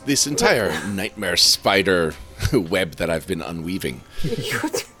intriguing. Just this entire nightmare spider web that I've been unweaving.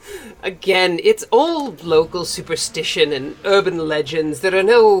 Again, it's all local superstition and urban legends. There are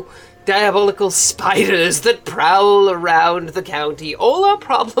no diabolical spiders that prowl around the county. All our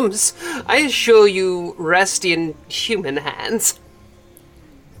problems, I assure you, rest in human hands.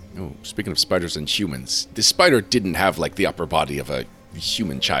 Oh, speaking of spiders and humans, this spider didn't have, like, the upper body of a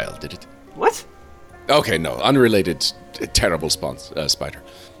human child, did it? What? Okay, no, unrelated, terrible spider.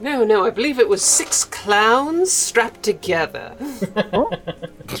 No, I believe it was 6 clowns strapped together.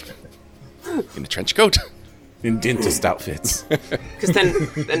 In a trench coat. In dentist outfits. Because then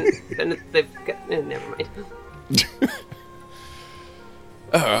they've got... never mind.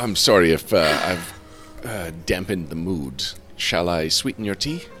 I'm sorry if I've dampened the mood. Shall I sweeten your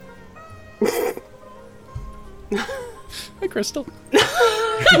tea? Hi, Crystal.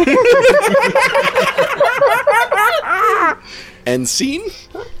 End scene?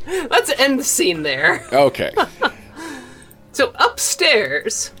 Let's end the scene there. Okay. So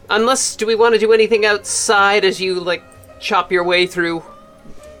upstairs, do we want to do anything outside as you, like, chop your way through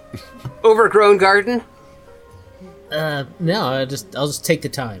overgrown garden? No, I'll just take the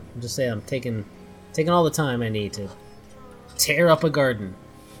time. I'll just say I'm taking all the time I need to tear up a garden.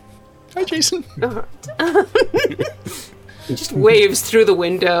 Hi, Jason. He just waves through the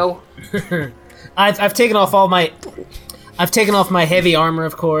window. I've taken off my heavy armor,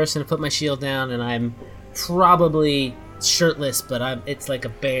 of course, and put my shield down, and I'm probably shirtless, but it's like a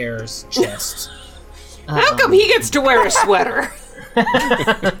bear's chest. How come he gets to wear a sweater?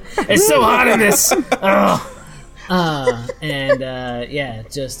 It's so hot in this. Yeah,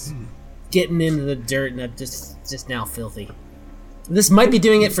 just getting into the dirt, and I'm just now filthy. This might be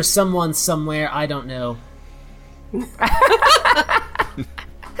doing it for someone somewhere. I don't know.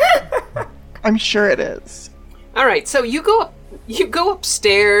 I'm sure it is. All right, so you go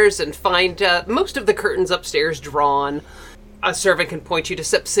upstairs and find most of the curtains upstairs drawn. A servant can point you to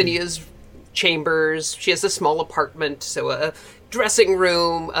Sepsinia's chambers. She has a small apartment, so a dressing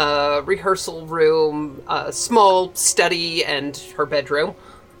room, a rehearsal room, a small study, and her bedroom.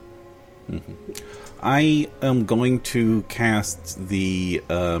 Mm-hmm. I am going to cast the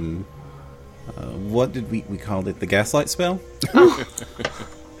what did we call it? The gaslight spell? The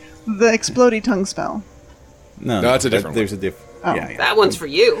explodey tongue spell. No, that's a different There's a different. Oh. Yeah. That one's for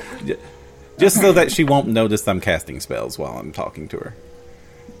you. Just so that she won't notice I'm casting spells while I'm talking to her.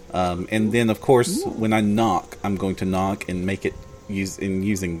 And then, of course, when I knock, I'm going to knock and make it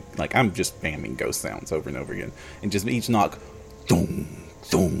using, like, I'm just spamming ghost sounds over and over again. And just each knock, dong,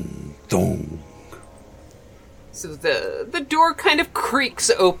 dong, dong. So the door kind of creaks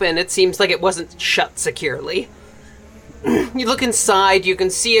open. It seems like it wasn't shut securely. You look inside, you can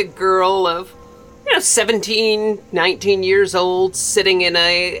see a girl of 17, 19 years old, sitting in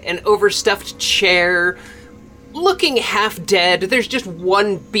an overstuffed chair looking half dead. There's just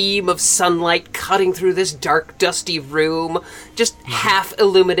one beam of sunlight cutting through this dark, dusty room, just half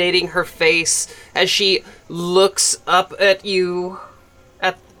illuminating her face as she looks up at you,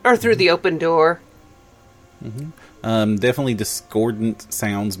 or through the open door. Definitely discordant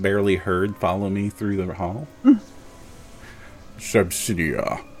sounds barely heard follow me through the hall.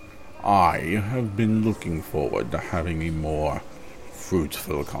 Subsidia, I have been looking forward to having a more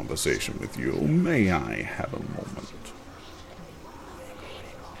fruitful conversation with you. May I have a moment?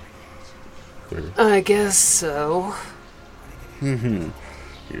 I guess so.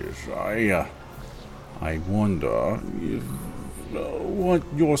 Yes, I wonder if, what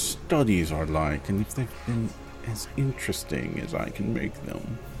your studies are like, and if they've been as interesting as I can make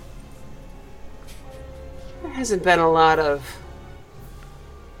them. There hasn't been a lot of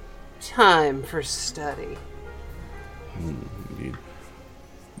time for study. Indeed.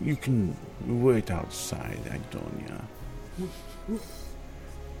 You can wait outside, Adonia.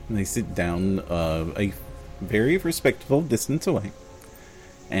 And they sit down a very respectful distance away.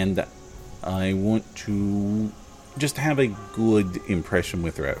 And I want to just have a good impression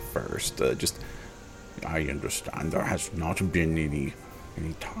with her at first. I understand there has not been any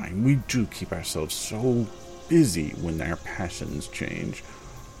time. We do keep ourselves so busy when our passions change.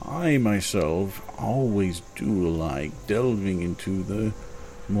 I myself always do like delving into the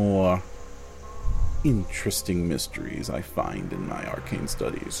more interesting mysteries I find in my arcane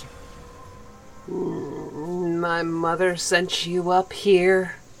studies. My mother sent you up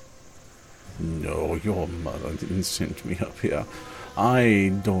here. No, your mother didn't send me up here.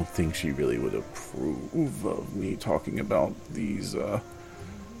 I don't think she really would approve of me talking about these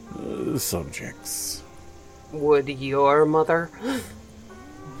subjects. Would your mother?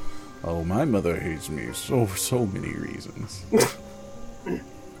 Oh, my mother hates me for so many reasons.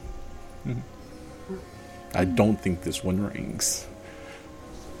 I don't think this one rings.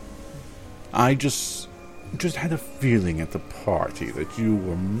 I just had a feeling at the party that you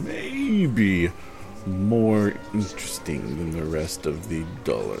were maybe more interesting than the rest of the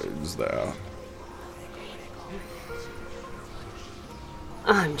dullards there.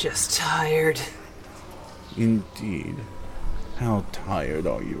 I'm just tired. Indeed. How tired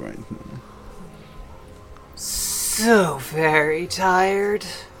are you right now? So very tired.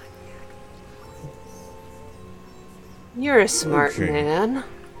 You're a smart Okay. man.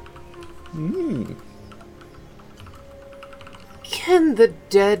 Can the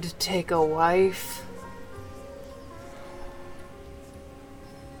dead take a wife?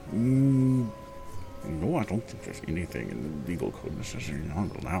 No, I don't think there's anything in the legal code that says you're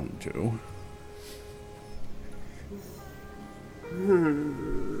not allowed to.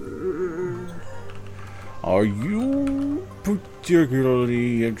 Are you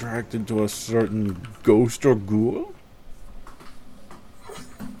particularly attracted to a certain ghost or ghoul?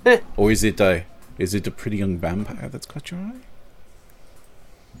 Or is it a pretty young vampire that's caught your eye?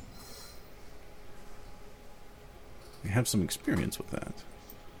 You have some experience with that.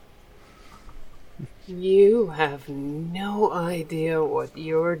 You have no idea what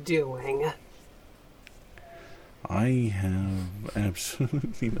you're doing. I have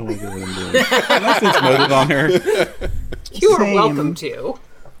absolutely no idea what I'm doing. Nothing's motive on her. You are Same. welcome to.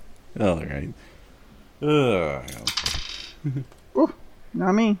 All right.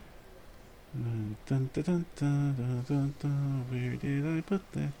 Not me. Dun, dun, dun, dun, dun, dun, dun. Where did I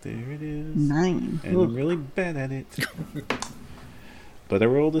put that? There it is. 9. And I'm really bad at it. But I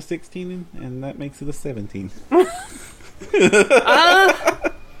rolled a 16, and that makes it a 17.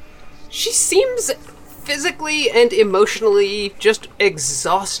 She seems physically and emotionally just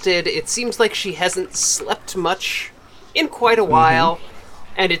exhausted. It seems like she hasn't slept much in quite a while.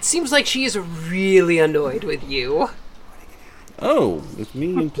 And it seems like she is really annoyed with you. Oh, with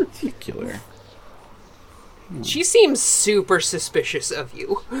me in particular. She seems super suspicious of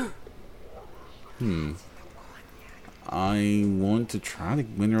you. I want to try to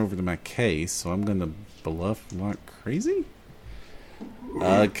win her over to my case, so I'm gonna bluff like crazy.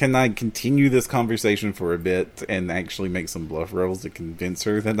 Can I continue this conversation for a bit and actually make some bluff rolls to convince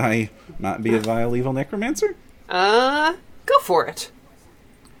her that I might be a vile evil necromancer? Go for it.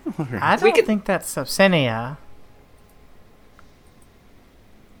 I don't think that's Subsinia.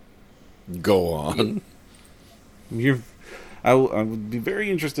 Go on. I would be very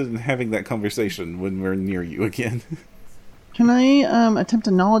interested in having that conversation when we're near you again. Can I attempt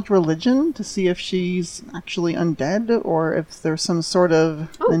a knowledge religion to see if she's actually undead or if there's some sort of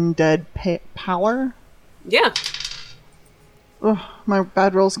undead power? Yeah. Ugh, my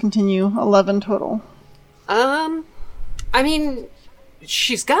bad rolls continue. 11 total. I mean,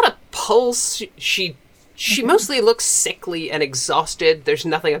 she's got a pulse. She She mostly looks sickly and exhausted. There's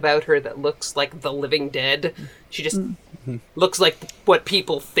nothing about her that looks like the living dead. She just looks like what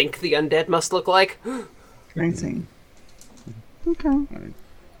people think the undead must look like. I see. Okay.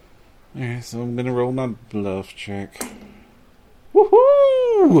 Alright, so I'm gonna roll my bluff check.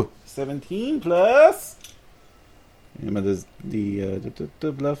 Woohoo! 17 plus. And the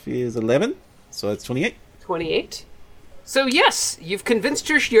bluff is 11, so that's 28. 28. So yes, you've convinced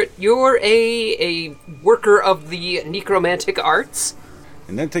her you're a worker of the necromantic arts.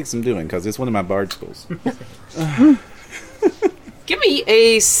 And that takes some doing, because it's one of my bard skills. Give me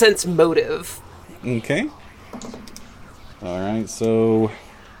a sense motive. Okay. Alright, so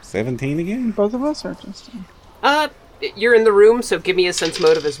 17 again? Both of us, or just... You're in the room, so give me a sense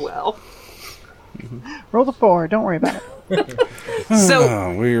motive as well. Roll the 4. Don't worry about it. So,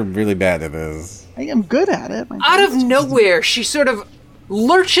 Oh, we're really bad at this. I am good at it. out of nowhere, she sort of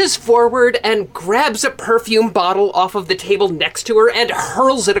lurches forward and grabs a perfume bottle off of the table next to her and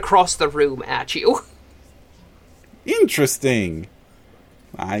hurls it across the room at you. Interesting.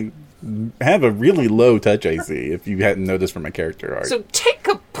 I have a really low touch AC, if you hadn't noticed from my character art. So take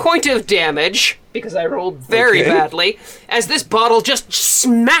a point of damage, because I rolled very badly, as this bottle just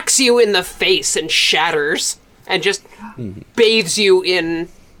smacks you in the face and shatters, and just bathes you in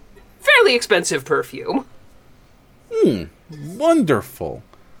fairly expensive perfume. Wonderful.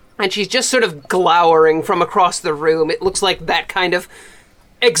 And she's just sort of glowering from across the room. It looks like that kind of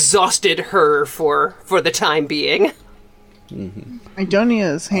exhausted her for the time being.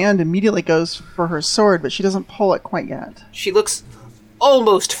 Idonia's hand immediately goes for her sword, but she doesn't pull it quite yet. She looks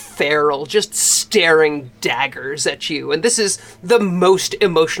almost feral, just staring daggers at you. And this is the most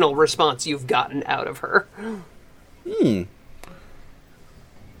emotional response you've gotten out of her. Maybe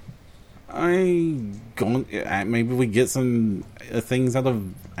we get some things out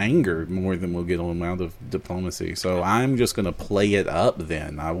of anger more than we'll get them out of diplomacy. So I'm just going to play it up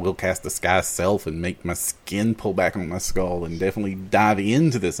then. I will cast Disguise Self and make my skin pull back on my skull and definitely dive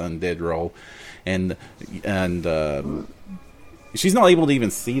into this undead role. And she's not able to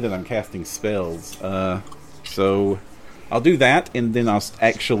even see that I'm casting spells. So I'll do that, and then I'll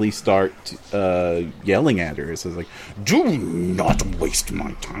actually start yelling at her. So it's like, Do not waste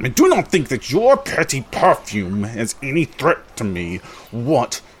my time, and do not think that your petty perfume has any threat to me.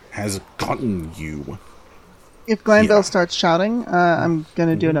 What has gotten you? If Glanville starts shouting, I'm going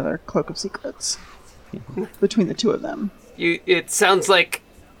to do another Cloak of Secrets between the two of them. It sounds like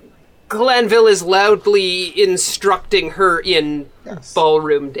Glanville is loudly instructing her in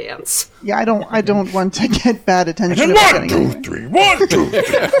ballroom dance. Yeah, I don't want to get bad attention. And 1, 2, 3, 1, 2,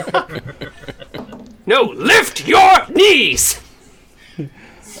 3. No, lift your knees!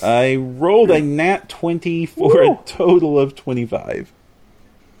 I rolled a nat 20 for a total of 25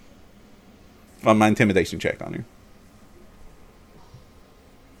 on my intimidation check on her.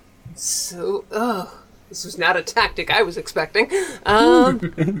 So, this was not a tactic I was expecting.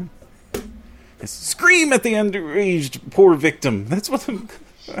 Scream at the underaged poor victim. That's what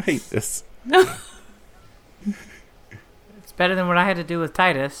I hate this. It's better than what I had to do with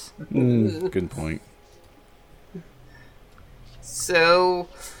Titus. Good point. So,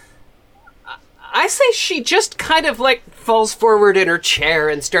 I say she just kind of like falls forward in her chair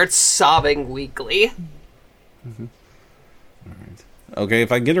and starts sobbing weakly. Alright. Okay,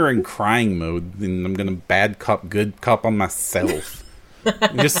 if I get her in crying mode, then I'm gonna bad cop, good cop on myself.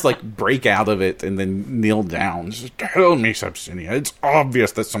 Just like break out of it and then kneel down. Just tell me, Sepsinia, it's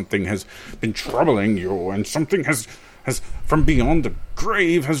obvious that something has been troubling you, and something has from beyond the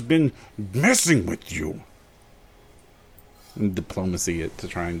grave has been messing with you. And diplomacy it to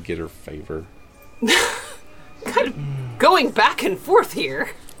try and get her favor. Kind of going back and forth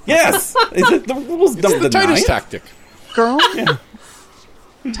here. Yes! The rules don't The deny Titus it. tactic. Girl,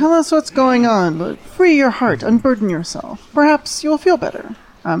 tell us what's going on, but free your heart, unburden yourself. Perhaps you'll feel better.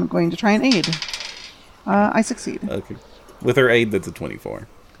 I'm going to try and aid. I succeed. Okay. With her aid, that's a 24.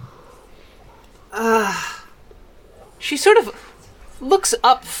 She sort of looks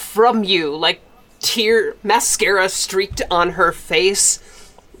up from you, like mascara streaked on her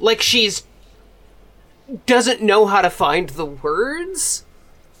face, like she's doesn't know how to find the words.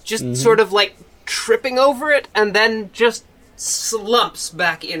 Just sort of like tripping over it, and then just slumps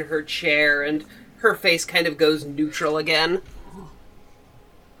back in her chair, and her face kind of goes neutral again.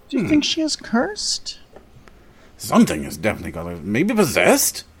 Do you think she is cursed? Something has definitely got her. Maybe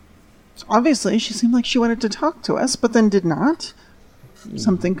possessed? Obviously, she seemed like she wanted to talk to us, but then did not.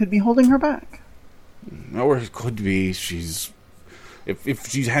 Something could be holding her back. Or it could be she's... If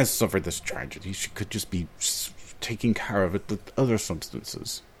she has suffered this tragedy, she could just be taking care of it with other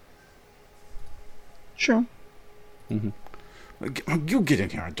substances. True. You get in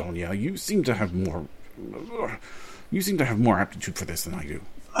here, Antonia. You seem to have more aptitude for this than I do.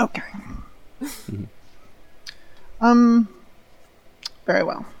 Okay. Very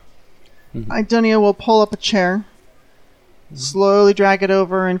well. Idonia will pull up a chair, slowly drag it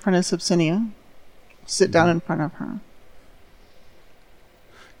over in front of Subsinia, sit down in front of her.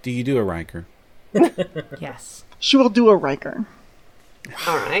 Do you do a Riker? Yes. She will do a Riker.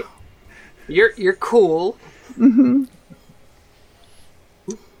 All right. You're cool.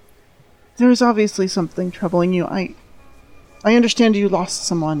 There's obviously something troubling you. I understand you lost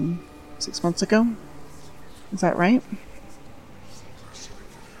someone 6 months ago. Is that right?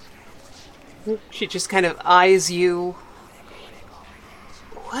 She just kind of eyes you.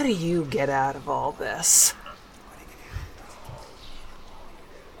 What do you get out of all this?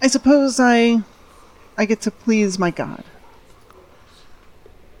 I suppose I get to please my god.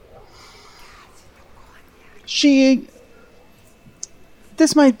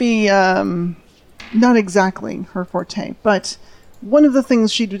 This might be not exactly her forte, but one of the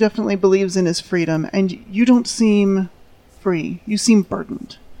things she definitely believes in is freedom, and you don't seem free. You seem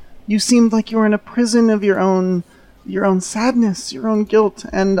burdened. You seem like you're in a prison of your own sadness, your own guilt,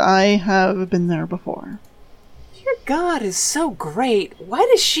 and I have been there before. Your god is so great. Why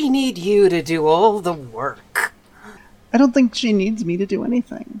does she need you to do all the work? I don't think she needs me to do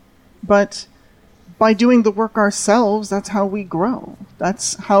anything, but by doing the work ourselves, that's how we grow.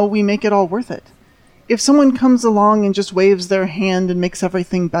 That's how we make it all worth it. If someone comes along and just waves their hand and makes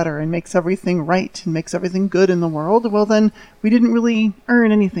everything better and makes everything right and makes everything good in the world, well then, we didn't really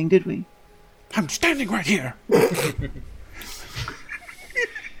earn anything, did we? I'm standing right here.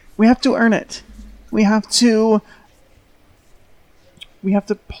 We have to earn it. We have to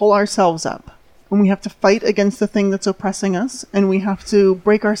pull ourselves up. And we have to fight against the thing that's oppressing us, and we have to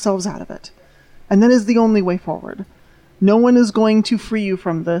break ourselves out of it. And that is the only way forward. No one is going to free you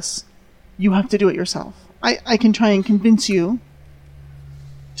from this. You have to do it yourself. I can try and convince you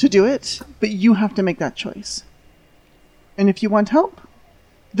to do it, but you have to make that choice. And if you want help,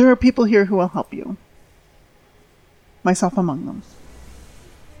 there are people here who will help you. Myself among them.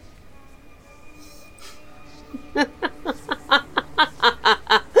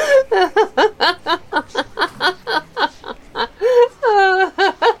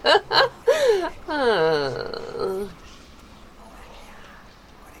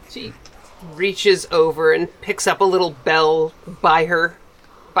 She reaches over and picks up a little bell by her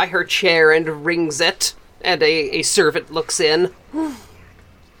chair and rings it, and a servant looks in.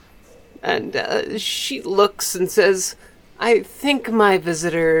 And she looks and says, "I think my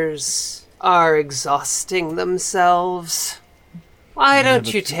visitors are exhausting themselves. Why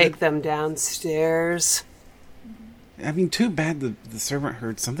don't you take them downstairs?" I mean, too bad the servant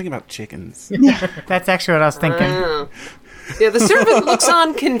heard something about chickens. That's actually what I was thinking. Yeah, the servant looks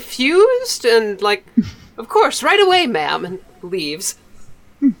on confused and like, "Of course, right away, ma'am," and leaves.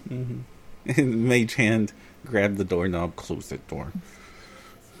 And Mage Hand grabbed the doorknob, closed that door.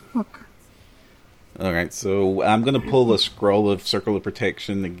 Look. Alright, so I'm going to pull a scroll of Circle of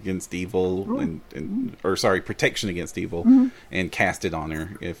Protection against Evil, Protection against Evil, and cast it on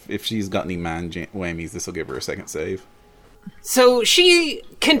her. If she's got any mind whammies, this will give her a second save. So she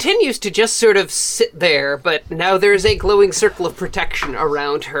continues to just sort of sit there, but now there's a glowing circle of protection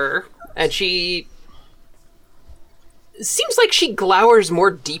around her, and she seems like she glowers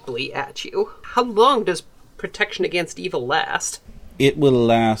more deeply at you. How long does protection against evil last? It will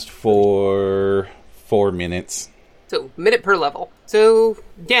last for 4 minutes. So, minute per level. So,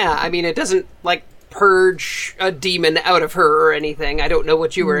 yeah, I mean, it doesn't, like, purge a demon out of her or anything. I don't know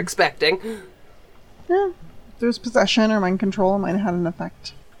what you were expecting. Yeah. If there's possession or mind control, it might have had an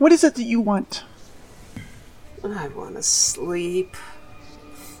effect. What is it that you want? I want to sleep.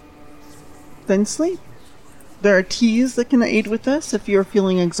 Then sleep. There are teas that can aid with this if you're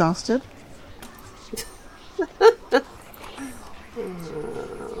feeling exhausted.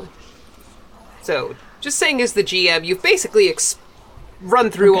 So, just saying as the GM, you've basically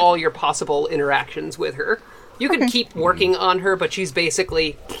run through all your possible interactions with her. You can keep working on her, but she's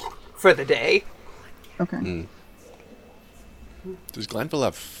basically for the day. Okay. Does Glanville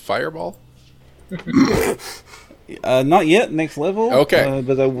have Fireball? Not yet, next level. Okay.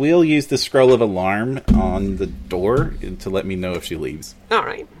 But I will use the Scroll of Alarm on the door to let me know if she leaves. All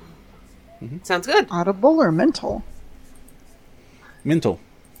right. Sounds good. Audible or mental? Mental.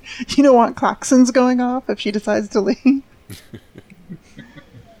 You don't want klaxons going off if she decides to leave?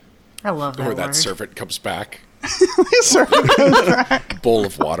 I love that Or that word. servant comes back. Servant comes back. Bowl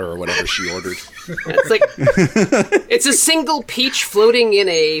of water or whatever she ordered. It's like it's a single peach floating in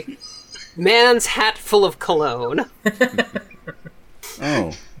a man's hat full of cologne.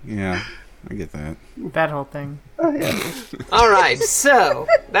 Oh, yeah. I get that. That whole thing. All right, so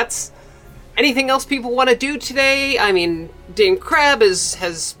that's... Anything else people want to do today? I mean, Dame Crabbe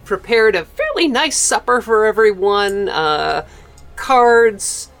has prepared a fairly nice supper for everyone.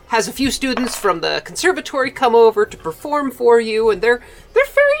 Cards, has a few students from the conservatory come over to perform for you, and they're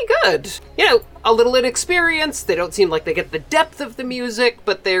very good. You know, a little inexperienced. They don't seem like they get the depth of the music,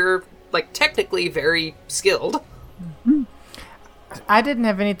 but they're, like, technically very skilled. I didn't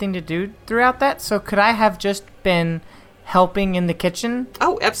have anything to do throughout that, so could I have just been helping in the kitchen?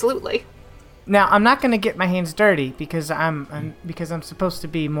 Oh, absolutely. Now, I'm not going to get my hands dirty because I'm supposed to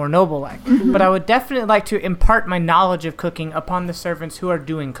be more noble-like, but I would definitely like to impart my knowledge of cooking upon the servants who are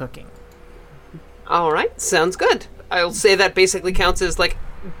doing cooking. All right, sounds good. I'll say that basically counts as, like,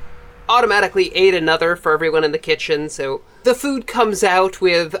 automatically aid another for everyone in the kitchen, so the food comes out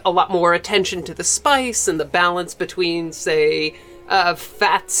with a lot more attention to the spice and the balance between, say,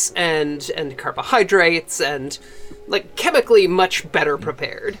 fats and carbohydrates and, like, chemically much better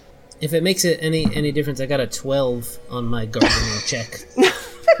prepared. If it makes it any difference, I got a 12 on my gardening check.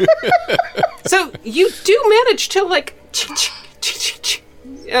 So you do manage to, like,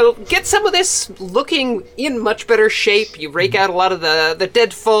 get some of this looking in much better shape. You rake out a lot of the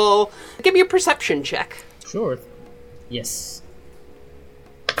deadfall. Give me a perception check. Sure. Yes.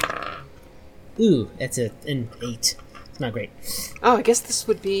 Ooh, that's an 8. It's not great. Oh, I guess this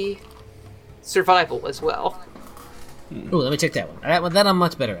would be survival as well. Ooh, let me check that one. That I'm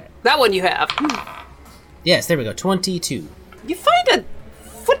much better at. That one you have. Yes, there we go. 22. You find a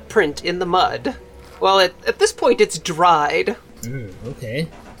footprint in the mud. Well, at this point, it's dried. Okay.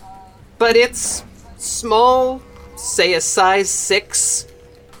 But it's small, say a size 6,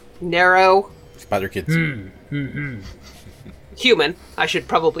 narrow. Spider kids. Human, I should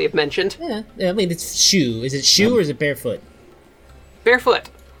probably have mentioned. Yeah, I mean, it's shoe. Is it shoe or is it barefoot? Barefoot.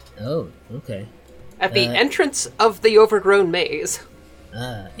 Oh, okay. At the entrance of the overgrown maze.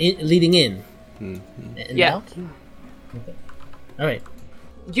 Leading in. And Yeah. out? Okay. All right.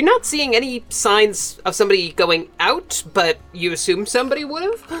 You're not seeing any signs of somebody going out, but you assume somebody would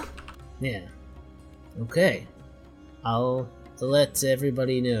have? Yeah. Okay. I'll let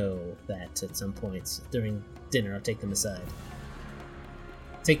everybody know that at some point during dinner. I'll take them aside.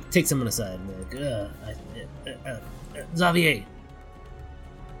 Take someone aside and be like, Xavier,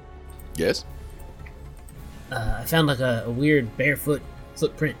 Yes? I found like a weird barefoot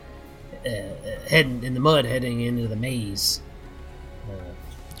footprint heading in the mud, heading into the maze.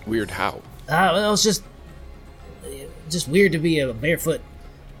 Weird how? Well, it's just weird to be a barefoot.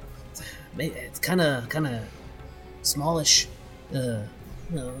 It's kind of smallish,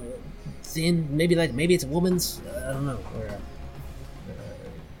 thin. Maybe it's a woman's. I don't know, or a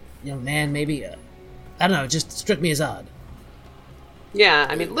young man. Maybe I don't know. It just struck me as odd. Yeah,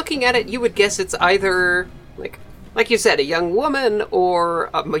 I mean, looking at it, you would guess it's either, like you said, a young woman or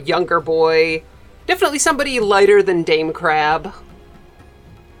a younger boy. Definitely somebody lighter than Dame Crabbe.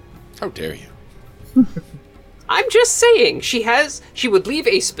 How dare you? I'm just saying, she would leave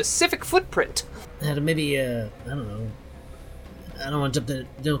a specific footprint. Maybe I don't know. I don't want to jump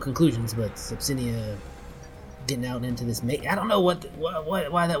to no conclusions, but Sepsinia getting out into this maze. I don't know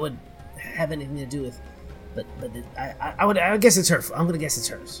why that would have anything to do with. But I guess it's her. I'm gonna guess it's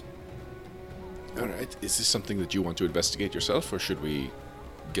hers. All right. Is this something that you want to investigate yourself, or should we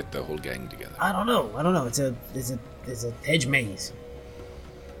get the whole gang together? I don't know. It's a hedge maze.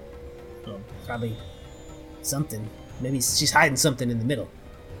 Oh, probably something. Maybe she's hiding something in the middle.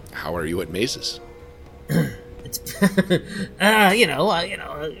 How are you at mazes? It's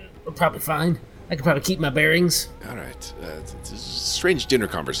I'm probably fine. I could probably keep my bearings. All right. It's a strange dinner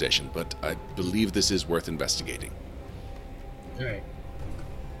conversation, but I believe this is worth investigating. All right.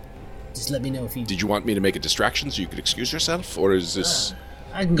 Just let me know if you. Did you want me to make a distraction so you could excuse yourself, or is this?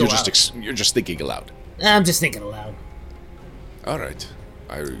 I can go out. You're just thinking aloud. I'm just thinking aloud. All right.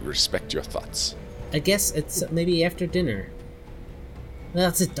 I respect your thoughts. I guess it's maybe after dinner. Well,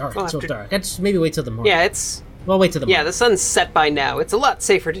 it's dark. Oh, It's so after- dark. I just maybe wait till the morning. Yeah, it's... Well, wait till the morning. Yeah, the sun's set by now. It's a lot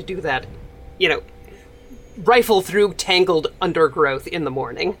safer to do that, rifle through tangled undergrowth in the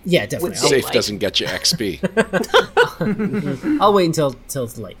morning. Yeah, definitely. With Safe daylight. doesn't get you XP. I'll wait until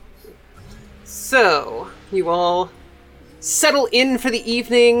it's light. So, you all settle in for the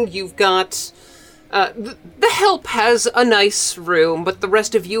evening. You've got... the help has a nice room, but the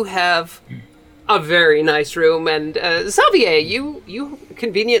rest of you have a very nice room. And Xavier, you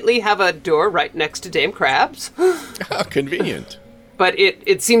conveniently have a door right next to Dame Crabbe's. How convenient. But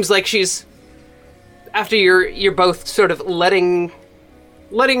it seems like she's... After you're both sort of letting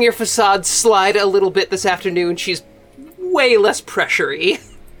letting your facade slide a little bit this afternoon. She's way less pressure-y.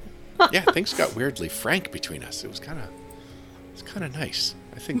 Yeah, things got weirdly frank between us. It was kind of nice.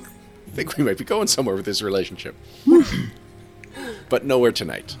 I think we might be going somewhere with this relationship. But nowhere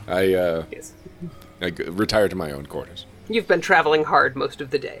tonight. I retired to my own quarters. You've been traveling hard most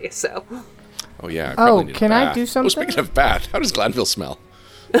of the day, so... Oh, yeah. I probably need a can I bath. do something? Oh, speaking of bath, how does Glanville smell?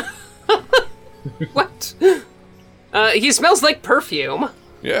 What? He smells like perfume.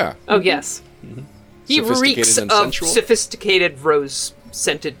 Yeah. Oh, yes. He Sophisticated reeks and of sensual? sophisticated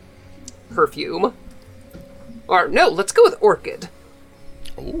rose-scented perfume. Or, no, let's go with orchid.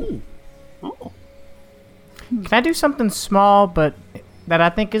 Oh. Can I do something small, but that I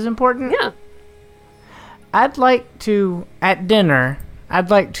think is important? Yeah. I'd like to, at dinner,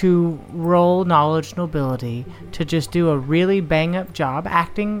 roll knowledge nobility to just do a really bang-up job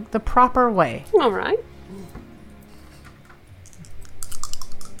acting the proper way. All right.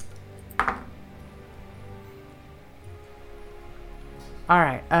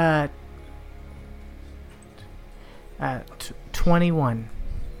 All right, 21.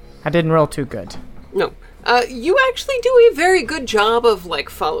 I didn't roll too good. No. You actually do a very good job of, like,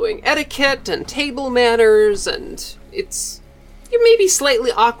 following etiquette and table manners, and you may be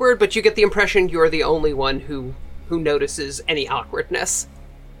slightly awkward, but you get the impression you're the only one who notices any awkwardness.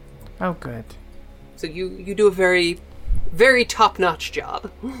 Oh, good. So you do a very, very top-notch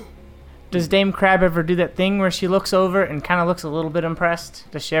job. Does Dame Crabbe ever do that thing where she looks over and kind of looks a little bit impressed?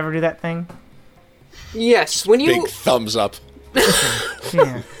 Does she ever do that thing? Yes, when you... Big thumbs up.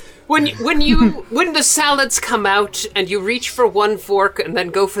 Yeah. When the salads come out and you reach for one fork and then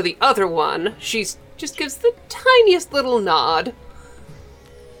go for the other one, she just gives the tiniest little nod.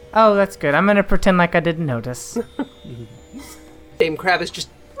 Oh, that's good. I'm gonna pretend like I didn't notice. Dame Crabbe is just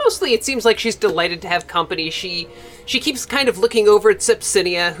mostly, it seems like she's delighted to have company. She keeps kind of looking over at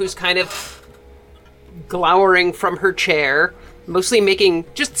Sepsinia, who's kind of glowering from her chair, mostly making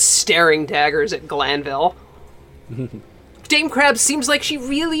just staring daggers at Glanville. Dame Crabbe seems like she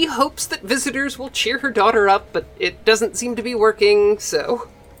really hopes that visitors will cheer her daughter up, but it doesn't seem to be working, so...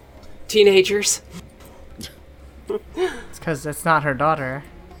 Teenagers. It's because that's not her daughter.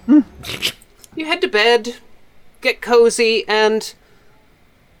 You head to bed, get cozy, and...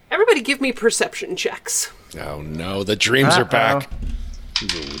 Everybody give me perception checks. Oh, no. The dreams are back.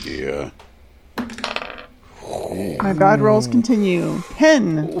 Oh, dear. My bad rolls continue.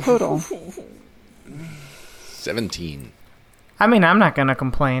 10 total. 17. I mean, I'm not gonna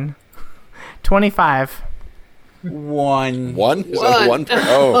complain. 25. One. One? Is that one?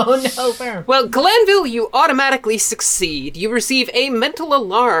 Oh. Oh no, fair. Well, Glanville, you automatically succeed. You receive a mental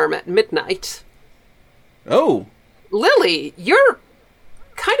alarm at midnight. Oh. Lily, you're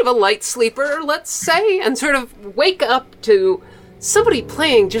kind of a light sleeper, let's say, and sort of wake up to somebody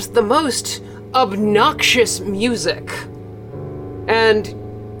playing just the most obnoxious music. And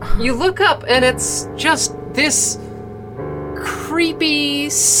you look up and it's just this creepy,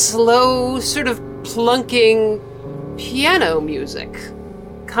 slow, sort of plunking piano music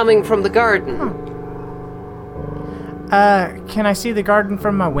coming from the garden. Can I see the garden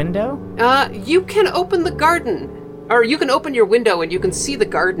from my window? You can open the garden, or you can open your window and you can see the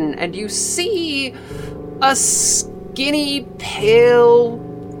garden, and you see a skinny, pale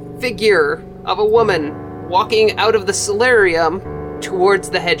figure of a woman walking out of the solarium towards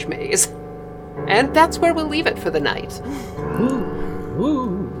the hedge maze. And that's where we'll leave it for the night.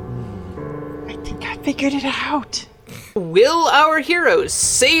 I think I figured it out. Will our heroes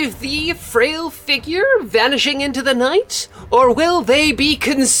save the frail figure vanishing into the night? Or will they be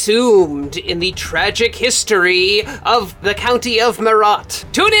consumed in the tragic history of the county of Marat?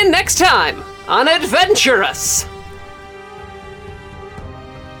 Tune in next time on Adventurous!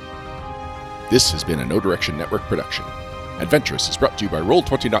 This has been a No Direction Network production. Adventurous is brought to you by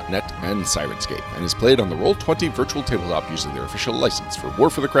Roll20.net and Sirenscape, and is played on the Roll20 virtual tabletop using their official license for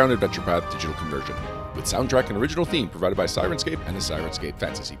War for the Crown Adventure Path digital conversion, with soundtrack and original theme provided by Sirenscape and a Sirenscape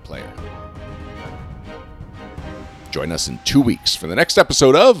Fantasy player. Join us in 2 weeks for the next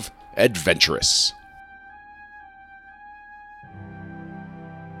episode of Adventurous.